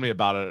people telling me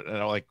about it,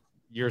 and like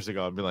years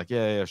ago, I'd be like,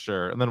 yeah,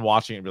 sure, and then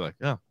watching it, and be like,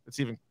 yeah, it's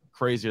even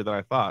crazier than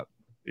I thought.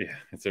 Yeah,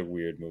 it's a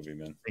weird movie,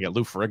 man. You got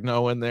Lou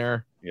Ferrigno in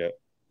there. Yeah,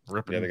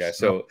 ripping the other guy.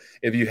 So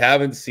if you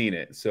haven't seen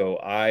it, so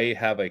I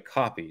have a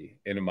copy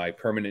in my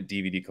permanent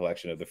DVD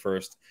collection of the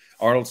first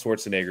Arnold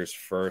Schwarzenegger's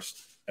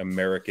first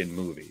American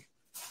movie.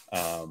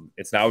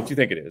 It's not what you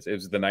think it is. It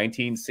was the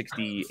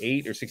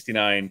 1968 or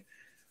 69.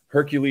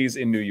 Hercules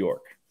in New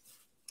York,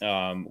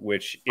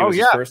 which it was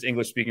his first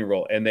English-speaking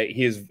role, and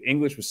his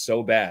English was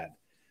so bad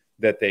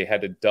that they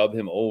had to dub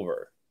him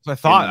over. So I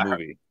thought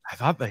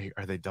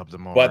they dubbed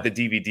him over. But the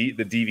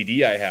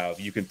DVD I have,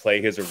 you can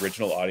play his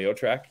original audio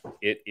track.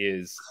 It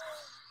is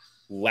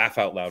laugh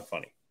out loud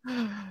funny.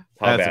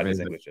 How bad his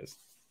English is.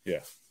 Yeah.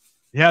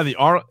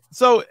 Yeah.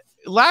 So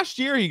last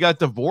year he got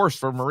divorced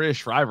from Maria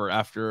Shriver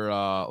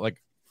after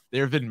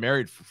they've been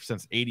married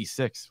since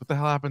 '86. What the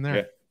hell happened there?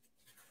 Yeah.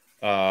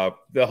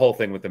 The whole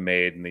thing with the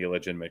maid and the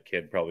illegitimate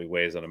kid probably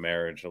weighs on a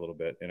marriage a little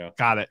bit, you know.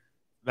 Got it.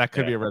 That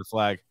could be a red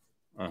flag.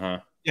 Uh-huh.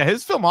 Yeah,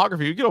 his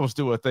filmography, you could almost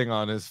do a thing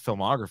on his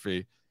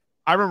filmography.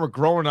 I remember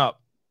growing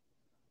up,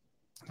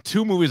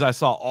 two movies I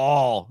saw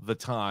all the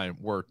time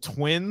were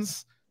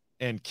Twins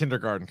and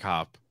Kindergarten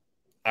Cop.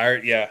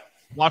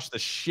 Watched the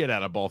shit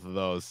out of both of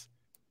those.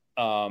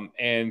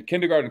 And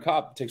Kindergarten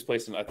Cop takes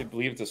place in,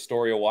 believe it's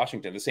Astoria,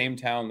 Washington, the same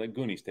town that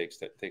Goonies takes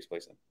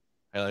place in.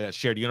 Hell yeah,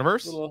 shared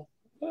universe?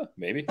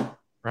 Maybe.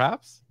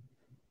 Perhaps.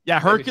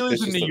 Yeah,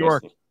 Hercules in New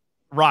York.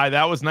 Right,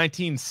 that was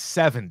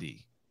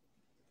 1970.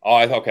 Oh,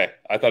 I thought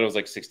it was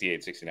like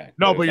 68, 69.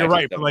 No, but you're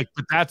right.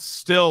 But that's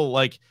still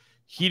like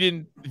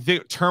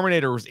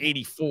Terminator was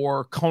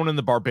 84, Conan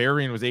the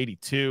Barbarian was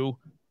 82.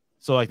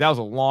 So like that was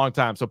a long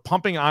time. So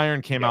Pumping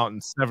Iron came out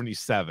in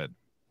 77,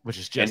 which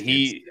is just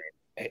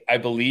I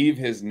believe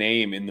his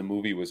name in the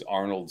movie was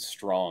Arnold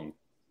Strong.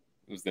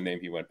 It was the name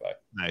he went by.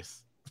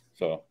 Nice.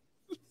 So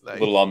a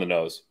little on the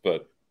nose,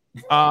 but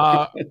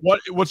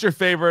what's your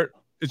favorite?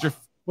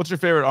 What's your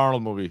favorite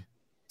Arnold movie?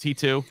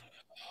 T2?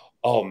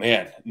 Oh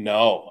man,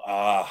 no.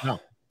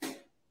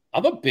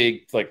 I'm a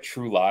big like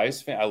True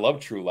Lies fan. I love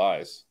True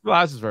Lies.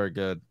 Lies is very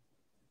good.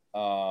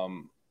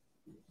 Probably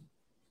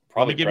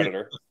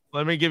Predator.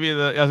 Let me give you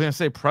the. I was gonna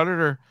say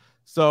Predator.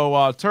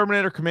 So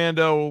Terminator,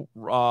 Commando,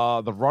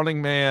 The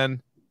Running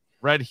Man,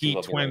 Red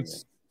Heat,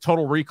 Twins,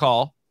 Total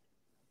Recall.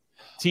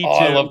 T2. Oh,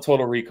 I love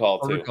Total Recall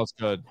too. Total Recall's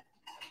good.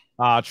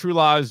 True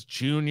Lies,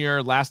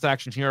 Junior, Last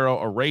Action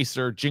Hero,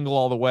 Eraser, Jingle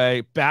All the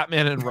Way,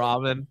 Batman and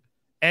Robin,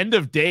 End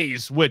of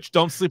Days, which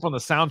don't sleep on the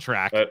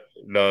soundtrack.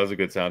 No, that was a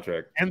good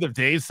soundtrack. End of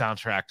Days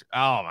soundtrack.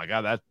 Oh my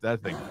god,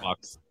 that thing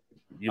fucks.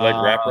 You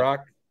like rap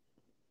rock?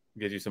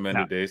 Get you some End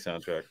of Days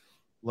soundtrack.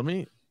 Let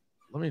me,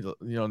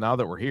 now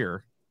that we're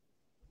here,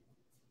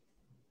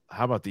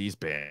 how about these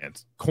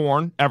bands?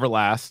 Korn,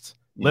 Everlast,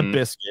 Limp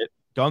Bizkit,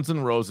 Guns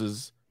N'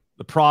 Roses,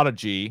 The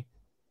Prodigy,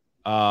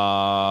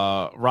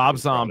 Rob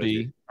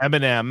Zombie,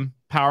 Eminem,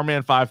 Power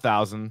Man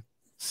 5000,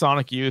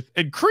 Sonic Youth,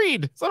 and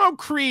Creed. Somehow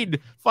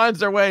Creed finds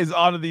their ways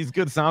onto these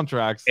good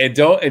soundtracks. I'm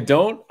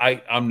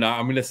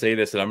going to say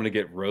this and I'm going to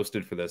get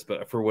roasted for this,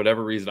 but for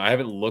whatever reason, I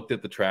haven't looked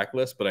at the track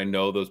list, but I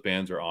know those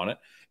bands are on it.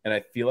 And I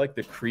feel like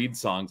the Creed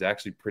song's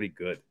actually pretty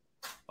good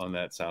on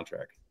that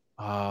soundtrack.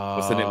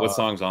 What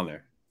song's on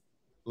there?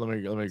 Let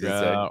me get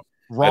I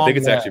think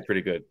it's actually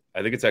pretty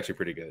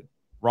good.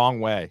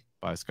 Wrong Way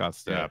by Scott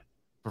Stapp. Yeah.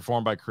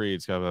 Performed by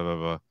Creed. Blah, blah, blah,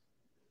 blah.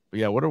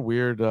 But yeah, what a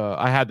weird.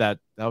 I had that.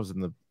 That was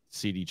in the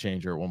CD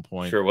changer at one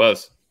point. Sure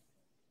was.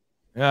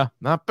 Yeah,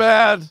 not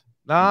bad.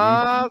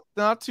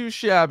 Not too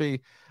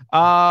shabby.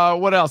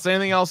 What else?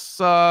 Anything else?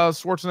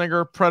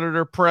 Schwarzenegger,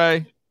 Predator,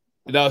 Prey.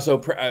 No,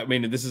 so I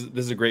mean, this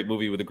is a great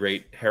movie with a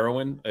great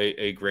heroine,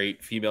 a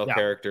great female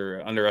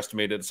character,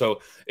 underestimated.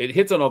 So it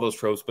hits on all those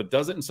tropes, but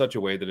does it in such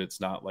a way that it's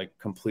not like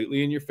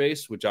completely in your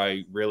face, which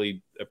I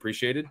really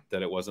appreciated.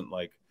 That it wasn't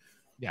like,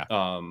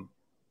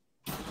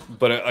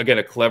 but again,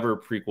 a clever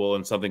prequel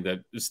and something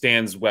that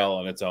stands well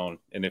on its own.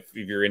 And if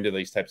you're into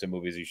these types of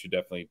movies, you should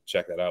definitely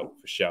check that out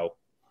for show.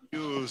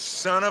 You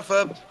son of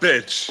a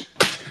bitch.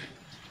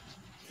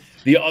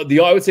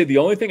 I would say the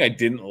only thing I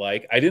didn't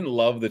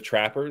love the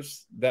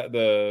trappers, that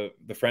the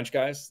French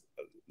guys.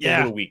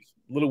 Yeah, a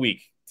little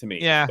weak to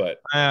me. Yeah,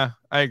 but I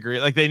agree.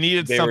 Like they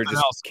needed something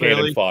else.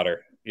 Cannon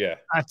fodder. Yeah,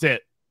 that's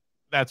it.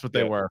 That's what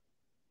they were.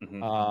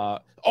 Mm-hmm. Oh,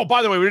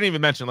 by the way, we didn't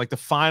even mention like the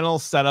final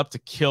setup to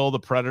kill the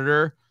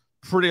Predator.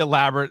 Pretty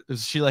elaborate.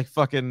 She like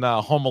fucking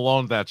Home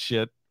Alone that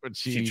shit. But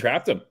she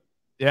trapped him.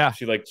 Yeah,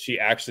 she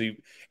actually,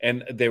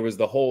 and there was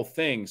the whole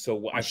thing.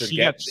 So I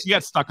forget she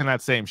got stuck in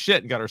that same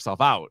shit and got herself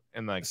out.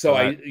 And like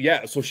so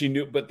she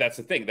knew. But that's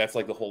the thing. That's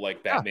like the whole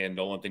like Batman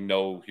Nolan thing.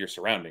 Know your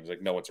surroundings.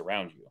 Like know what's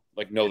around you.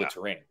 Like know the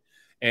terrain.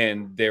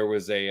 And there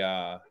was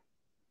the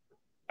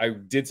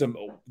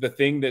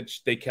thing that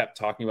they kept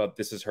talking about.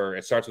 This is her.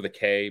 It starts with a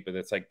K, but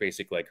it's like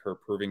basic like her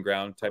proving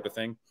ground type of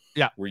thing.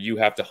 Yeah, where you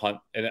have to hunt.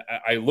 And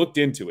I looked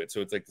into it. So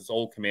it's like this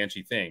old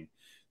Comanche thing.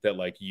 That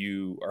like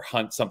you are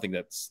something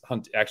that's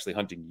actually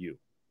hunting you.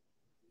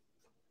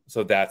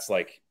 So that's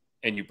like,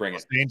 and you bring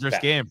it dangerous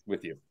game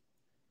with you.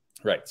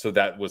 Right. So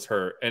that was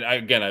her. And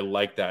I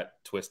like that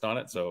twist on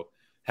it. So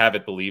have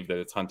it believe that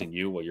it's hunting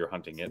you while you're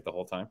hunting it the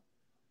whole time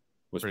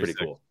was pretty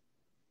cool.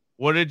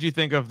 What did you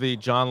think of the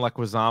John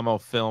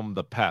Leguizamo film,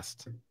 The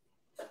Pest?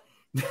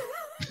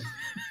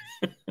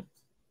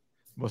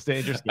 Most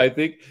dangerous game. I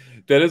think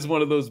that is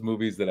one of those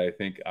movies that I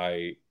think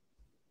I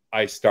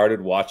started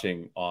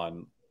watching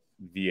on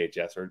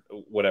VHS or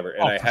whatever,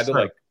 and I had to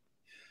like.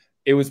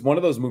 It was one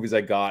of those movies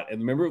I got, and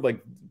remember, like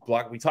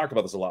we talked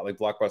about this a lot. Like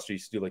Blockbuster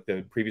used to do like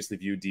the previously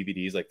viewed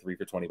DVDs, like 3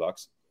 for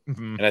 $20,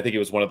 and I think it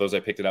was one of those.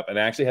 I picked it up, and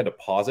I actually had to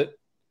pause it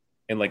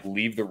and like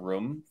leave the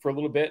room for a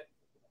little bit,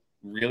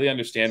 really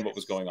understand what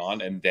was going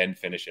on, and then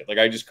finish it. Like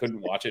I just couldn't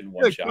watch it in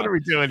one shot. What are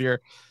we doing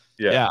here?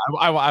 Yeah,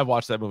 I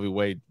watched that movie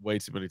way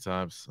too many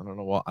times. I don't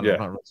know why. I'm not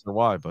really sure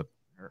why, but.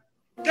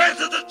 Get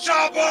to the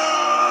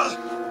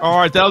chopper! All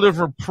right, that'll do it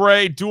for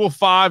Prey. Dual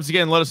fives.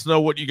 Again, let us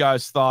know what you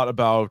guys thought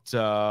about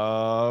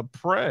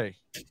Prey.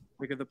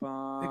 Pick of the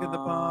bomb. Pick of the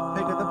bomb.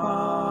 Pick of the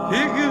bomb.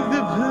 Pick of the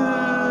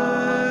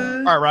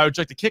bomb. All right, Ryan, would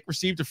you like to kick,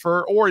 receive,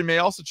 defer, or you may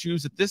also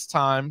choose at this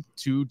time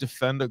to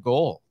defend a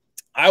goal?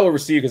 I will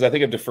receive because I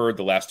think I've deferred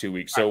the last 2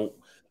 weeks. So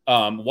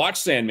watch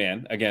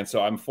Sandman again.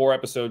 So I'm 4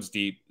 episodes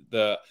deep.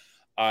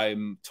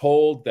 I'm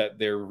told that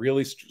they're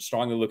really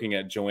strongly looking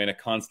at Joanna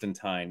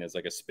Constantine as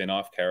like a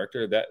spin-off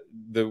character. That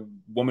the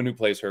woman who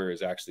plays her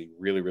is actually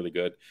really, really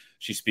good.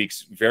 She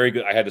speaks very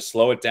good. I had to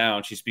slow it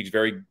down. She speaks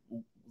very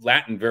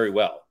Latin very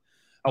well.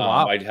 Oh,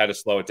 wow. I had to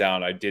slow it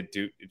down. I did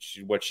do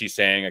what she's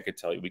saying. I could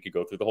tell you we could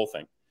go through the whole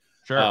thing.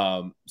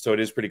 Sure. So it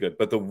is pretty good.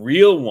 But the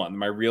real one,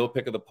 my real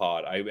pick of the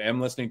pod, I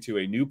am listening to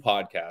a new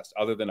podcast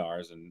other than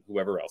ours and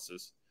whoever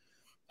else's.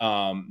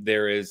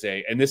 There is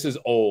and this is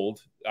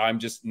old. I'm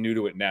just new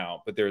to it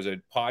now, but there's a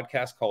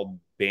podcast called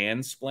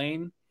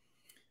Bandsplain.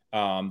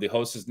 The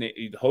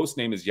host's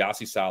name is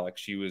Yasi Salek.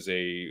 She was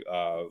a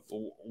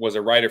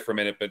writer for a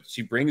minute, but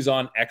she brings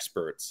on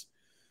experts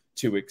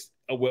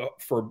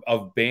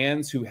of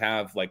bands who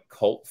have like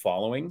cult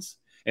followings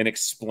and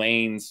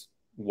explains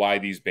why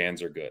these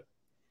bands are good.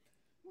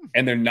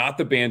 and they're not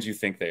the bands you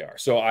think they are.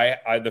 So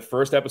I the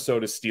first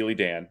episode is Steely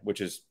Dan, which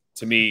was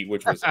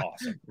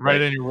awesome.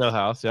 Right in your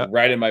wheelhouse. Yeah.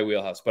 Right in my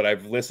wheelhouse. But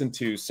I've listened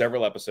to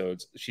several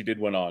episodes. She did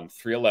one on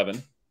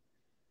 311,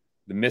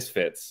 the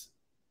Misfits.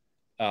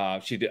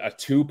 She did a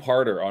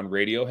 2-parter on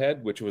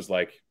Radiohead, which was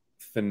like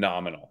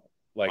phenomenal.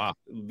 Like wow.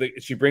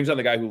 She brings on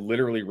the guy who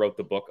literally wrote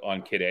the book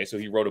on Kid A. So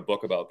he wrote a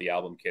book about the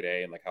album Kid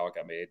A and like how it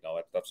got made and all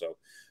that stuff. So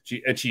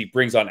she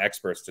brings on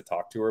experts to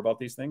talk to her about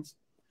these things.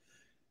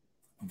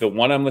 The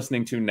one I'm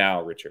listening to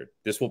now, Richard,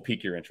 this will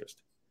pique your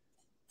interest.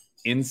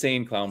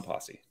 Insane Clown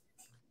Posse.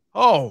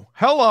 Oh,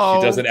 hello.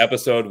 She does an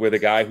episode where the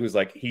guy who's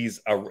like he's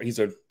a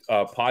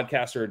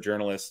podcaster, a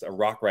journalist, a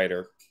rock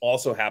writer,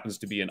 also happens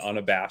to be an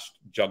unabashed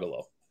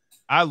juggalo.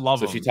 I love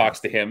so him. She talks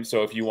to him.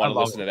 So if you want to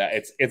listen to that,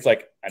 it's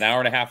like an hour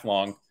and a half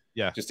long.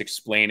 Yeah, just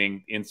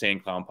explaining Insane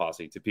Clown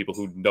Posse to people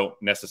who don't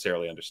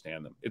necessarily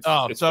understand them. It's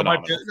so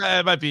phenomenal.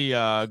 it might be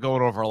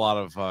going over a lot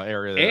of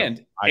area.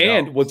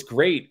 And what's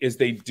great is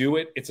they do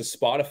it. It's a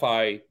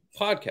Spotify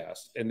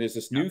podcast, and there's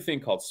this new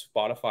thing called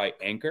Spotify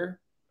Anchor.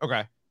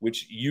 Okay,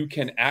 which you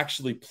can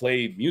actually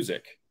play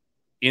music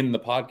in the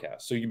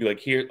podcast. So you can be like,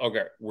 here,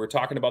 okay, we're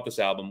talking about this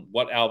album.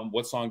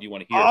 What song do you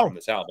want to hear from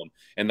this album?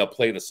 And they'll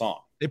play the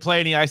song. They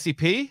play any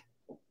ICP?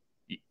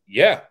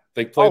 Yeah,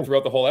 they play it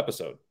throughout the whole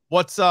episode.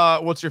 What's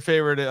your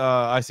favorite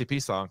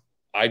ICP song?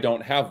 I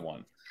don't have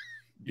one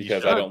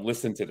because I don't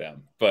listen to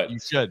them. But you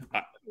should.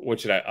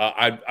 What should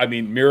I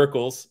mean,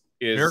 Miracles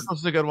is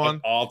a good one.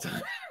 All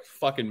time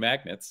fucking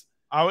magnets.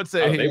 I would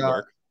say they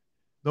work.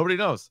 Nobody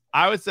knows.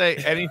 I would say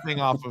anything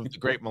off of The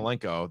Great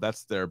Malenko.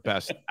 That's their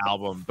best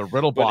album. The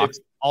Riddle Box,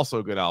 also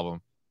a good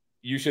album.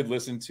 You should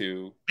listen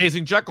to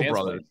Amazing Jekyll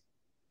Brothers.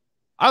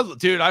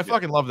 I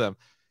fucking love them.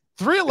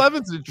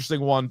 311 is an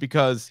interesting one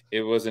because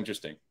it was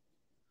interesting.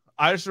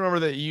 I just remember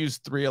that you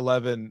used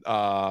 311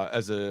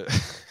 as a.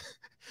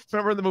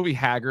 Remember the movie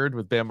Haggard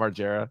with Bam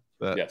Margera?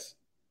 Yes.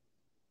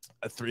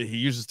 He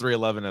uses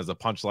 311 as a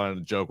punchline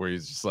and a joke where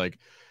he's just like,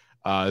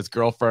 his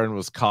girlfriend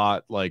was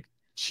caught like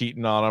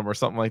cheating on him or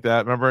something like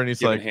that. Remember? And he's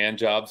giving like hand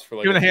jobs for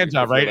like giving a hand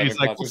job, right? And he's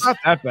like, well, it's not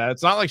that bad.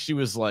 It's not like she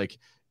was like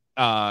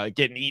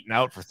getting eaten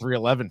out for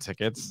 311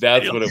 tickets.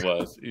 That's what it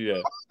was.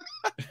 Yeah.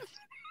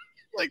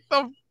 Like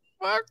the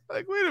fuck?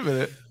 Like, wait a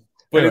minute.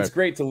 But anyway. It's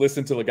great to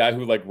listen to a guy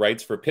who like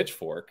writes for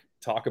Pitchfork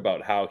talk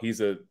about how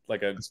he's a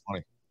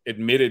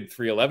admitted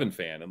 311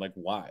 fan and like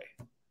why.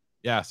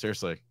 Yeah,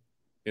 seriously.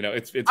 You know,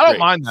 it's I don't great.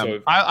 mind them.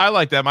 So I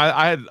like them.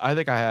 I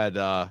think I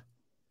had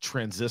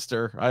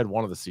Transistor. I had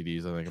one of the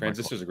CDs. I think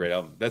Transistor's a great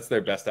album. That's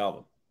their best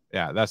album.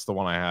 Yeah, that's the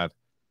one I had.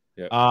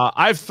 Yeah.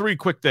 I have 3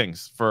 quick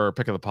things for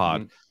Pick of the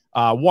Pod.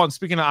 Mm-hmm. One,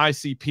 speaking of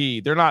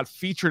ICP, they're not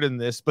featured in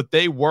this, but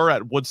they were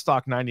at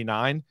Woodstock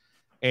 99.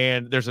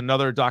 And there's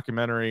another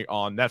documentary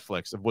on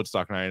Netflix of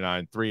Woodstock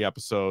 99, 3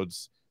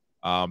 episodes.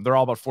 They're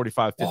all about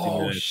 45, 50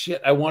 minutes. Oh,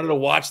 shit. I wanted to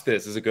watch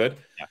this. Is it good?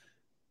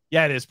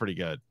 Yeah, it is pretty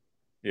good.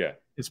 Yeah.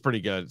 It's pretty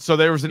good. So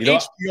there was an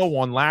HBO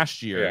one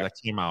last year that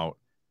came out.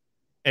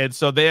 And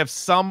so they have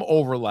some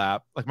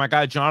overlap. Like my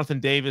guy, Jonathan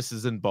Davis,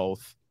 is in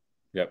both.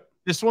 Yep.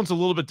 This one's a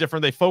little bit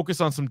different. They focus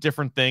on some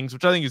different things,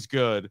 which I think is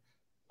good.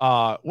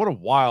 What a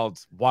wild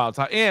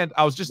time. And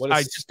I just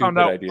found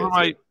out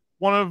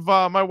one of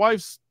my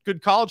wife's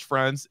good college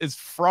friends is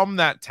from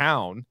that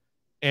town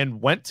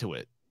and went to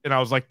it. And I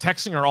was like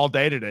texting her all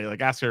day today,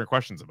 like asking her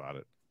questions about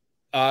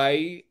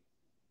it.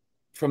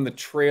 From the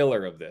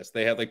trailer of this,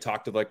 they had like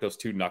talked to like those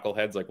 2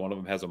 knuckleheads. Like one of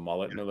them has a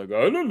mullet and they're like,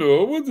 I don't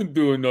know. I wasn't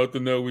doing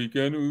nothing that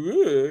weekend.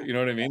 You know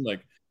what I mean?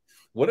 Like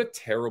what a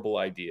terrible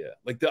idea.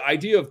 Like the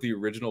idea of the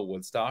original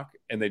Woodstock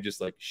and they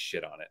just like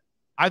shit on it.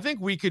 I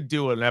think we could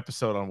do an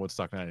episode on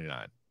Woodstock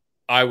 99.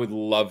 I would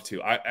love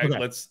to. I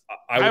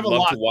would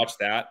love to watch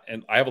that.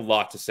 And I have a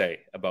lot to say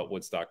about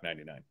Woodstock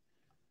 99.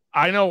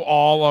 I know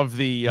all of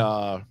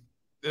the,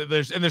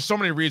 there's so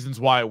many reasons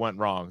why it went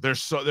wrong.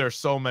 There's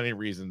so many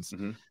reasons.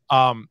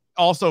 Mm-hmm.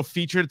 Also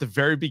featured at the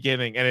very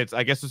beginning, and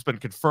I guess it's been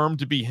confirmed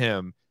to be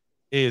him,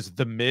 is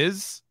The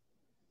Miz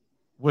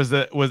was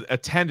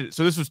attended.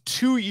 So this was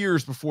 2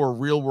 years before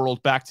Real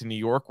World Back to New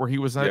York, where he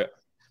was at. Yeah.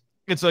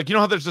 It's like, you know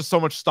how there's just so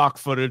much stock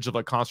footage of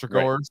like concert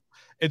goers.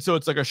 Right. And so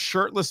it's like a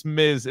shirtless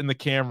Miz in the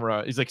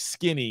camera. He's like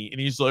skinny and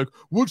he's like,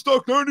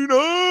 Woodstock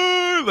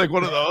 99, like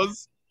one of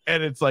those.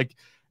 And it's like,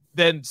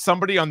 then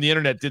somebody on the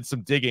internet did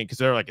some digging because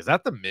they're like, is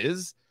that The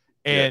Miz?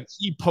 And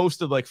he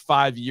posted like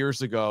 5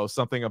 years ago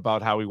something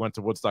about how he went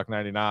to Woodstock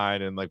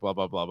 99 and like blah,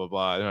 blah, blah, blah,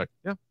 blah. And they're like,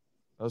 yeah,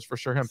 that was for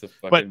sure him.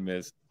 But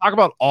Miz. Talk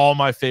about all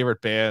my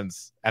favorite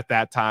bands at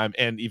that time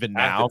and even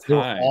now.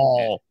 They're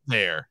all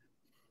there.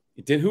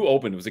 Who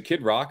opened? Was it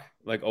Kid Rock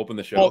like opened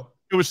the show? Well,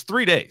 it was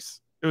 3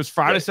 days. It was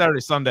Friday, Saturday,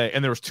 Sunday,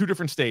 and there was 2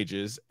 different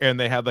stages, and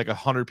they had like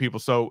 100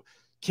 people. So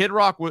Kid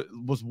Rock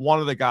was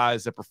one of the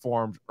guys that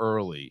performed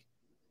early.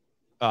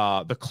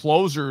 The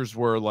closers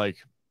were like,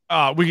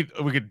 we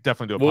could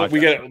definitely do a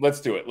podcast. Let's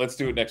do it. Let's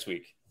do it next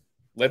week.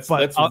 Let's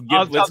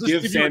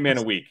give Sandman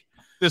a week.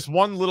 This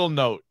one little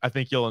note I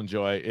think you'll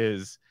enjoy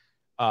is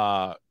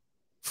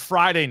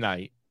Friday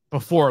night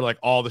before like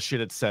all the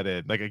shit had set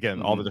in. Like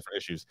again, all the different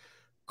issues.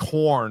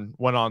 Korn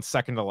went on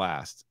second to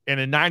last. And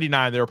in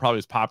 99, they were probably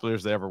as popular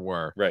as they ever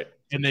were. Right.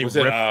 And they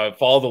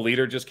Follow the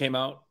Leader just came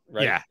out?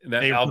 Right. Yeah. And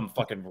that album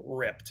fucking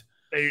ripped.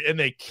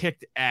 They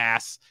kicked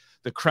ass.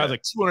 The crowd,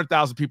 like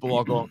 200,000 people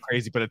all going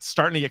crazy, but it's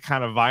starting to get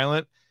kind of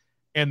violent.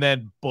 And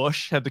then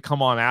Bush had to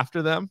come on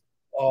after them.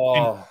 Oh.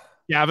 And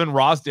Gavin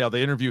Rossdale,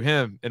 they interview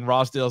him, and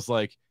Rossdale's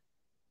like,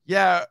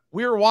 yeah,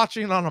 we were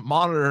watching on a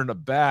monitor in the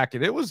back,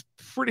 and it was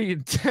pretty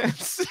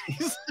intense.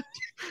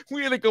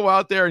 We had to go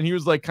out there, and he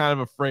was like kind of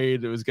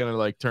afraid it was gonna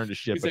like turn to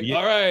shit. He's but like,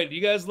 all right, you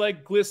guys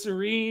like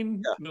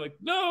glycerine? Yeah. And they're like,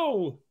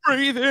 no.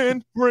 Breathe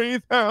in,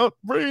 breathe out,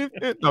 breathe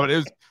in. No, but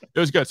it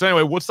was good. So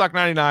anyway, Woodstock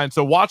 99.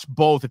 So watch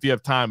both if you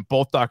have time,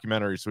 both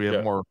documentaries, so we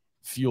have more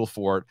fuel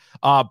for it.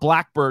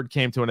 Blackbird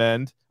came to an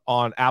end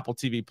on Apple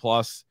TV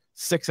Plus.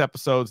 6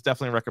 episodes.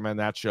 Definitely recommend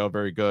that show.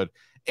 Very good.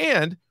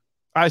 And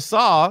I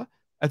saw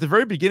at the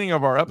very beginning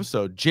of our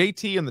episode,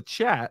 JT in the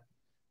chat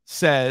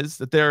says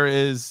that there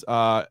is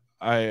I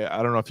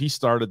don't know if he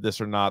started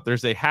this or not.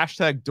 There's a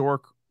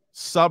 #dork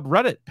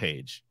subreddit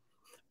page.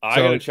 I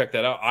gotta check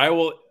that out. I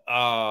will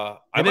I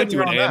might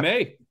do an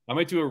AMA. I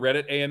might do a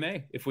Reddit AMA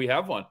if we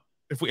have one.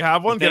 If we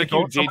have one, thank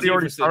you,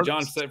 JT,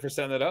 John, for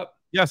setting that up.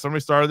 Yeah, somebody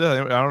started it.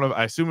 I don't know.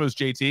 I assume it was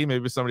JT.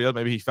 Maybe somebody else.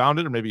 Maybe he found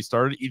it, or maybe he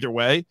started. Either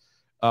way,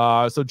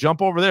 so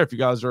jump over there if you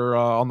guys are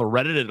on the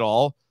Reddit at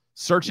all.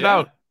 Search it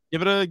out.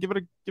 Give it a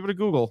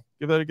Google.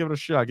 Give it a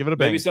shot. Give it a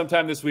bang. Maybe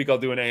sometime this week I'll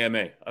do an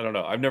AMA. I don't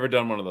know. I've never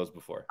done one of those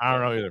before. I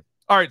don't know either.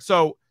 All right,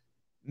 so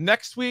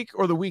next week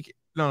or the week?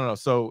 No.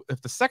 So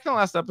if the second to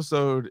last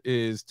episode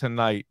is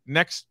tonight,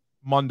 next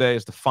Monday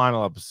is the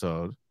final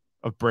episode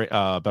of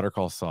Better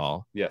Call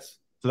Saul. Yes.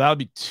 So that'll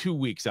be 2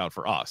 weeks out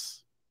for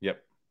us.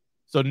 Yep.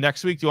 So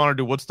next week, do you want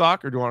to do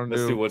Woodstock or do you want to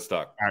Let's do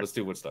Woodstock. Right. Let's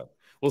do Woodstock.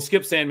 We'll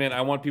skip Sandman.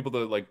 I want people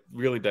to like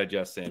really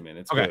digest Sandman.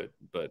 It's good,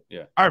 but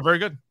yeah. All right, very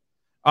good.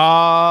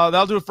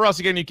 That'll do it for us.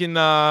 Again, you can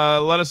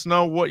let us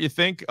know what you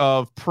think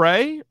of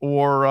Prey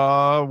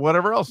or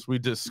whatever else we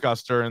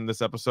discussed during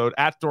this episode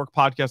at Dork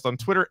Podcast on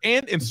Twitter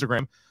and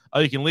Instagram.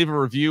 You can leave a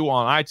review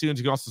on iTunes.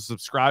 You can also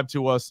subscribe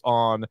to us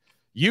on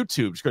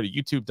YouTube. Just go to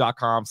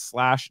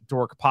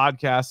youtube.com/Dork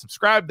Podcast.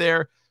 Subscribe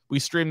there. We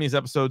stream these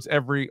episodes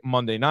every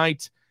Monday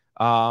night.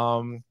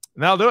 And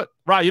that'll do it.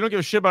 Right, you don't give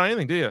a shit about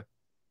anything, do you?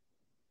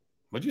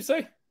 What'd you say?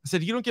 I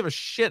said you don't give a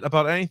shit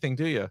about anything,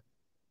 do you?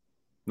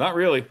 Not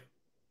really.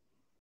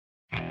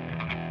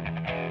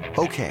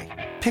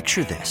 Okay,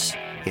 picture this.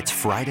 It's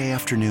Friday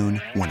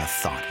afternoon when a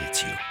thought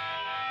hits you.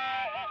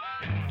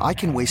 I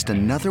can waste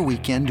another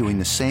weekend doing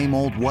the same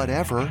old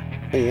whatever,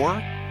 or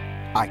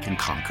I can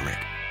conquer it.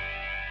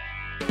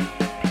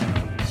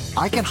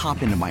 I can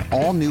hop into my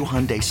all-new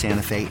Hyundai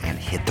Santa Fe and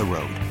hit the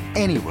road.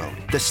 Any road.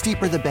 The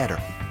steeper, the better.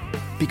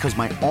 Because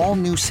my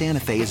all-new Santa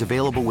Fe is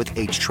available with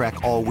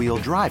H-Track all-wheel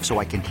drive, so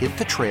I can hit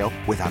the trail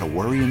without a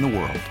worry in the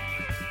world.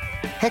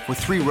 Heck, with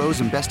 3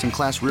 rows and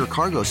best-in-class rear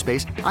cargo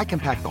space, I can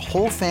pack the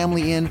whole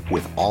family in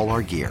with all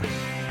our gear.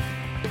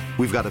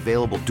 We've got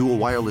available dual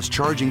wireless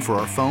charging for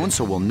our phones,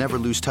 so we'll never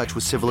lose touch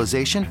with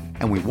civilization,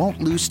 and we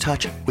won't lose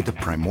touch with the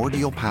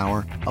primordial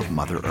power of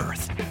Mother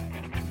Earth.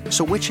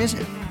 So which is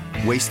it?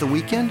 Waste the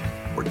weekend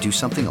or do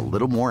something a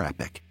little more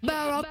epic?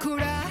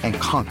 And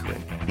conquer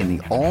it in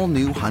the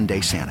all-new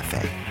Hyundai Santa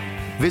Fe.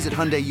 Visit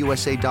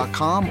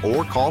HyundaiUSA.com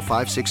or call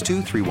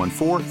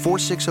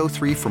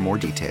 562-314-4603 for more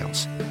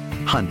details.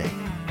 Hyundai,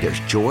 there's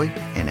joy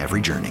in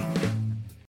every journey.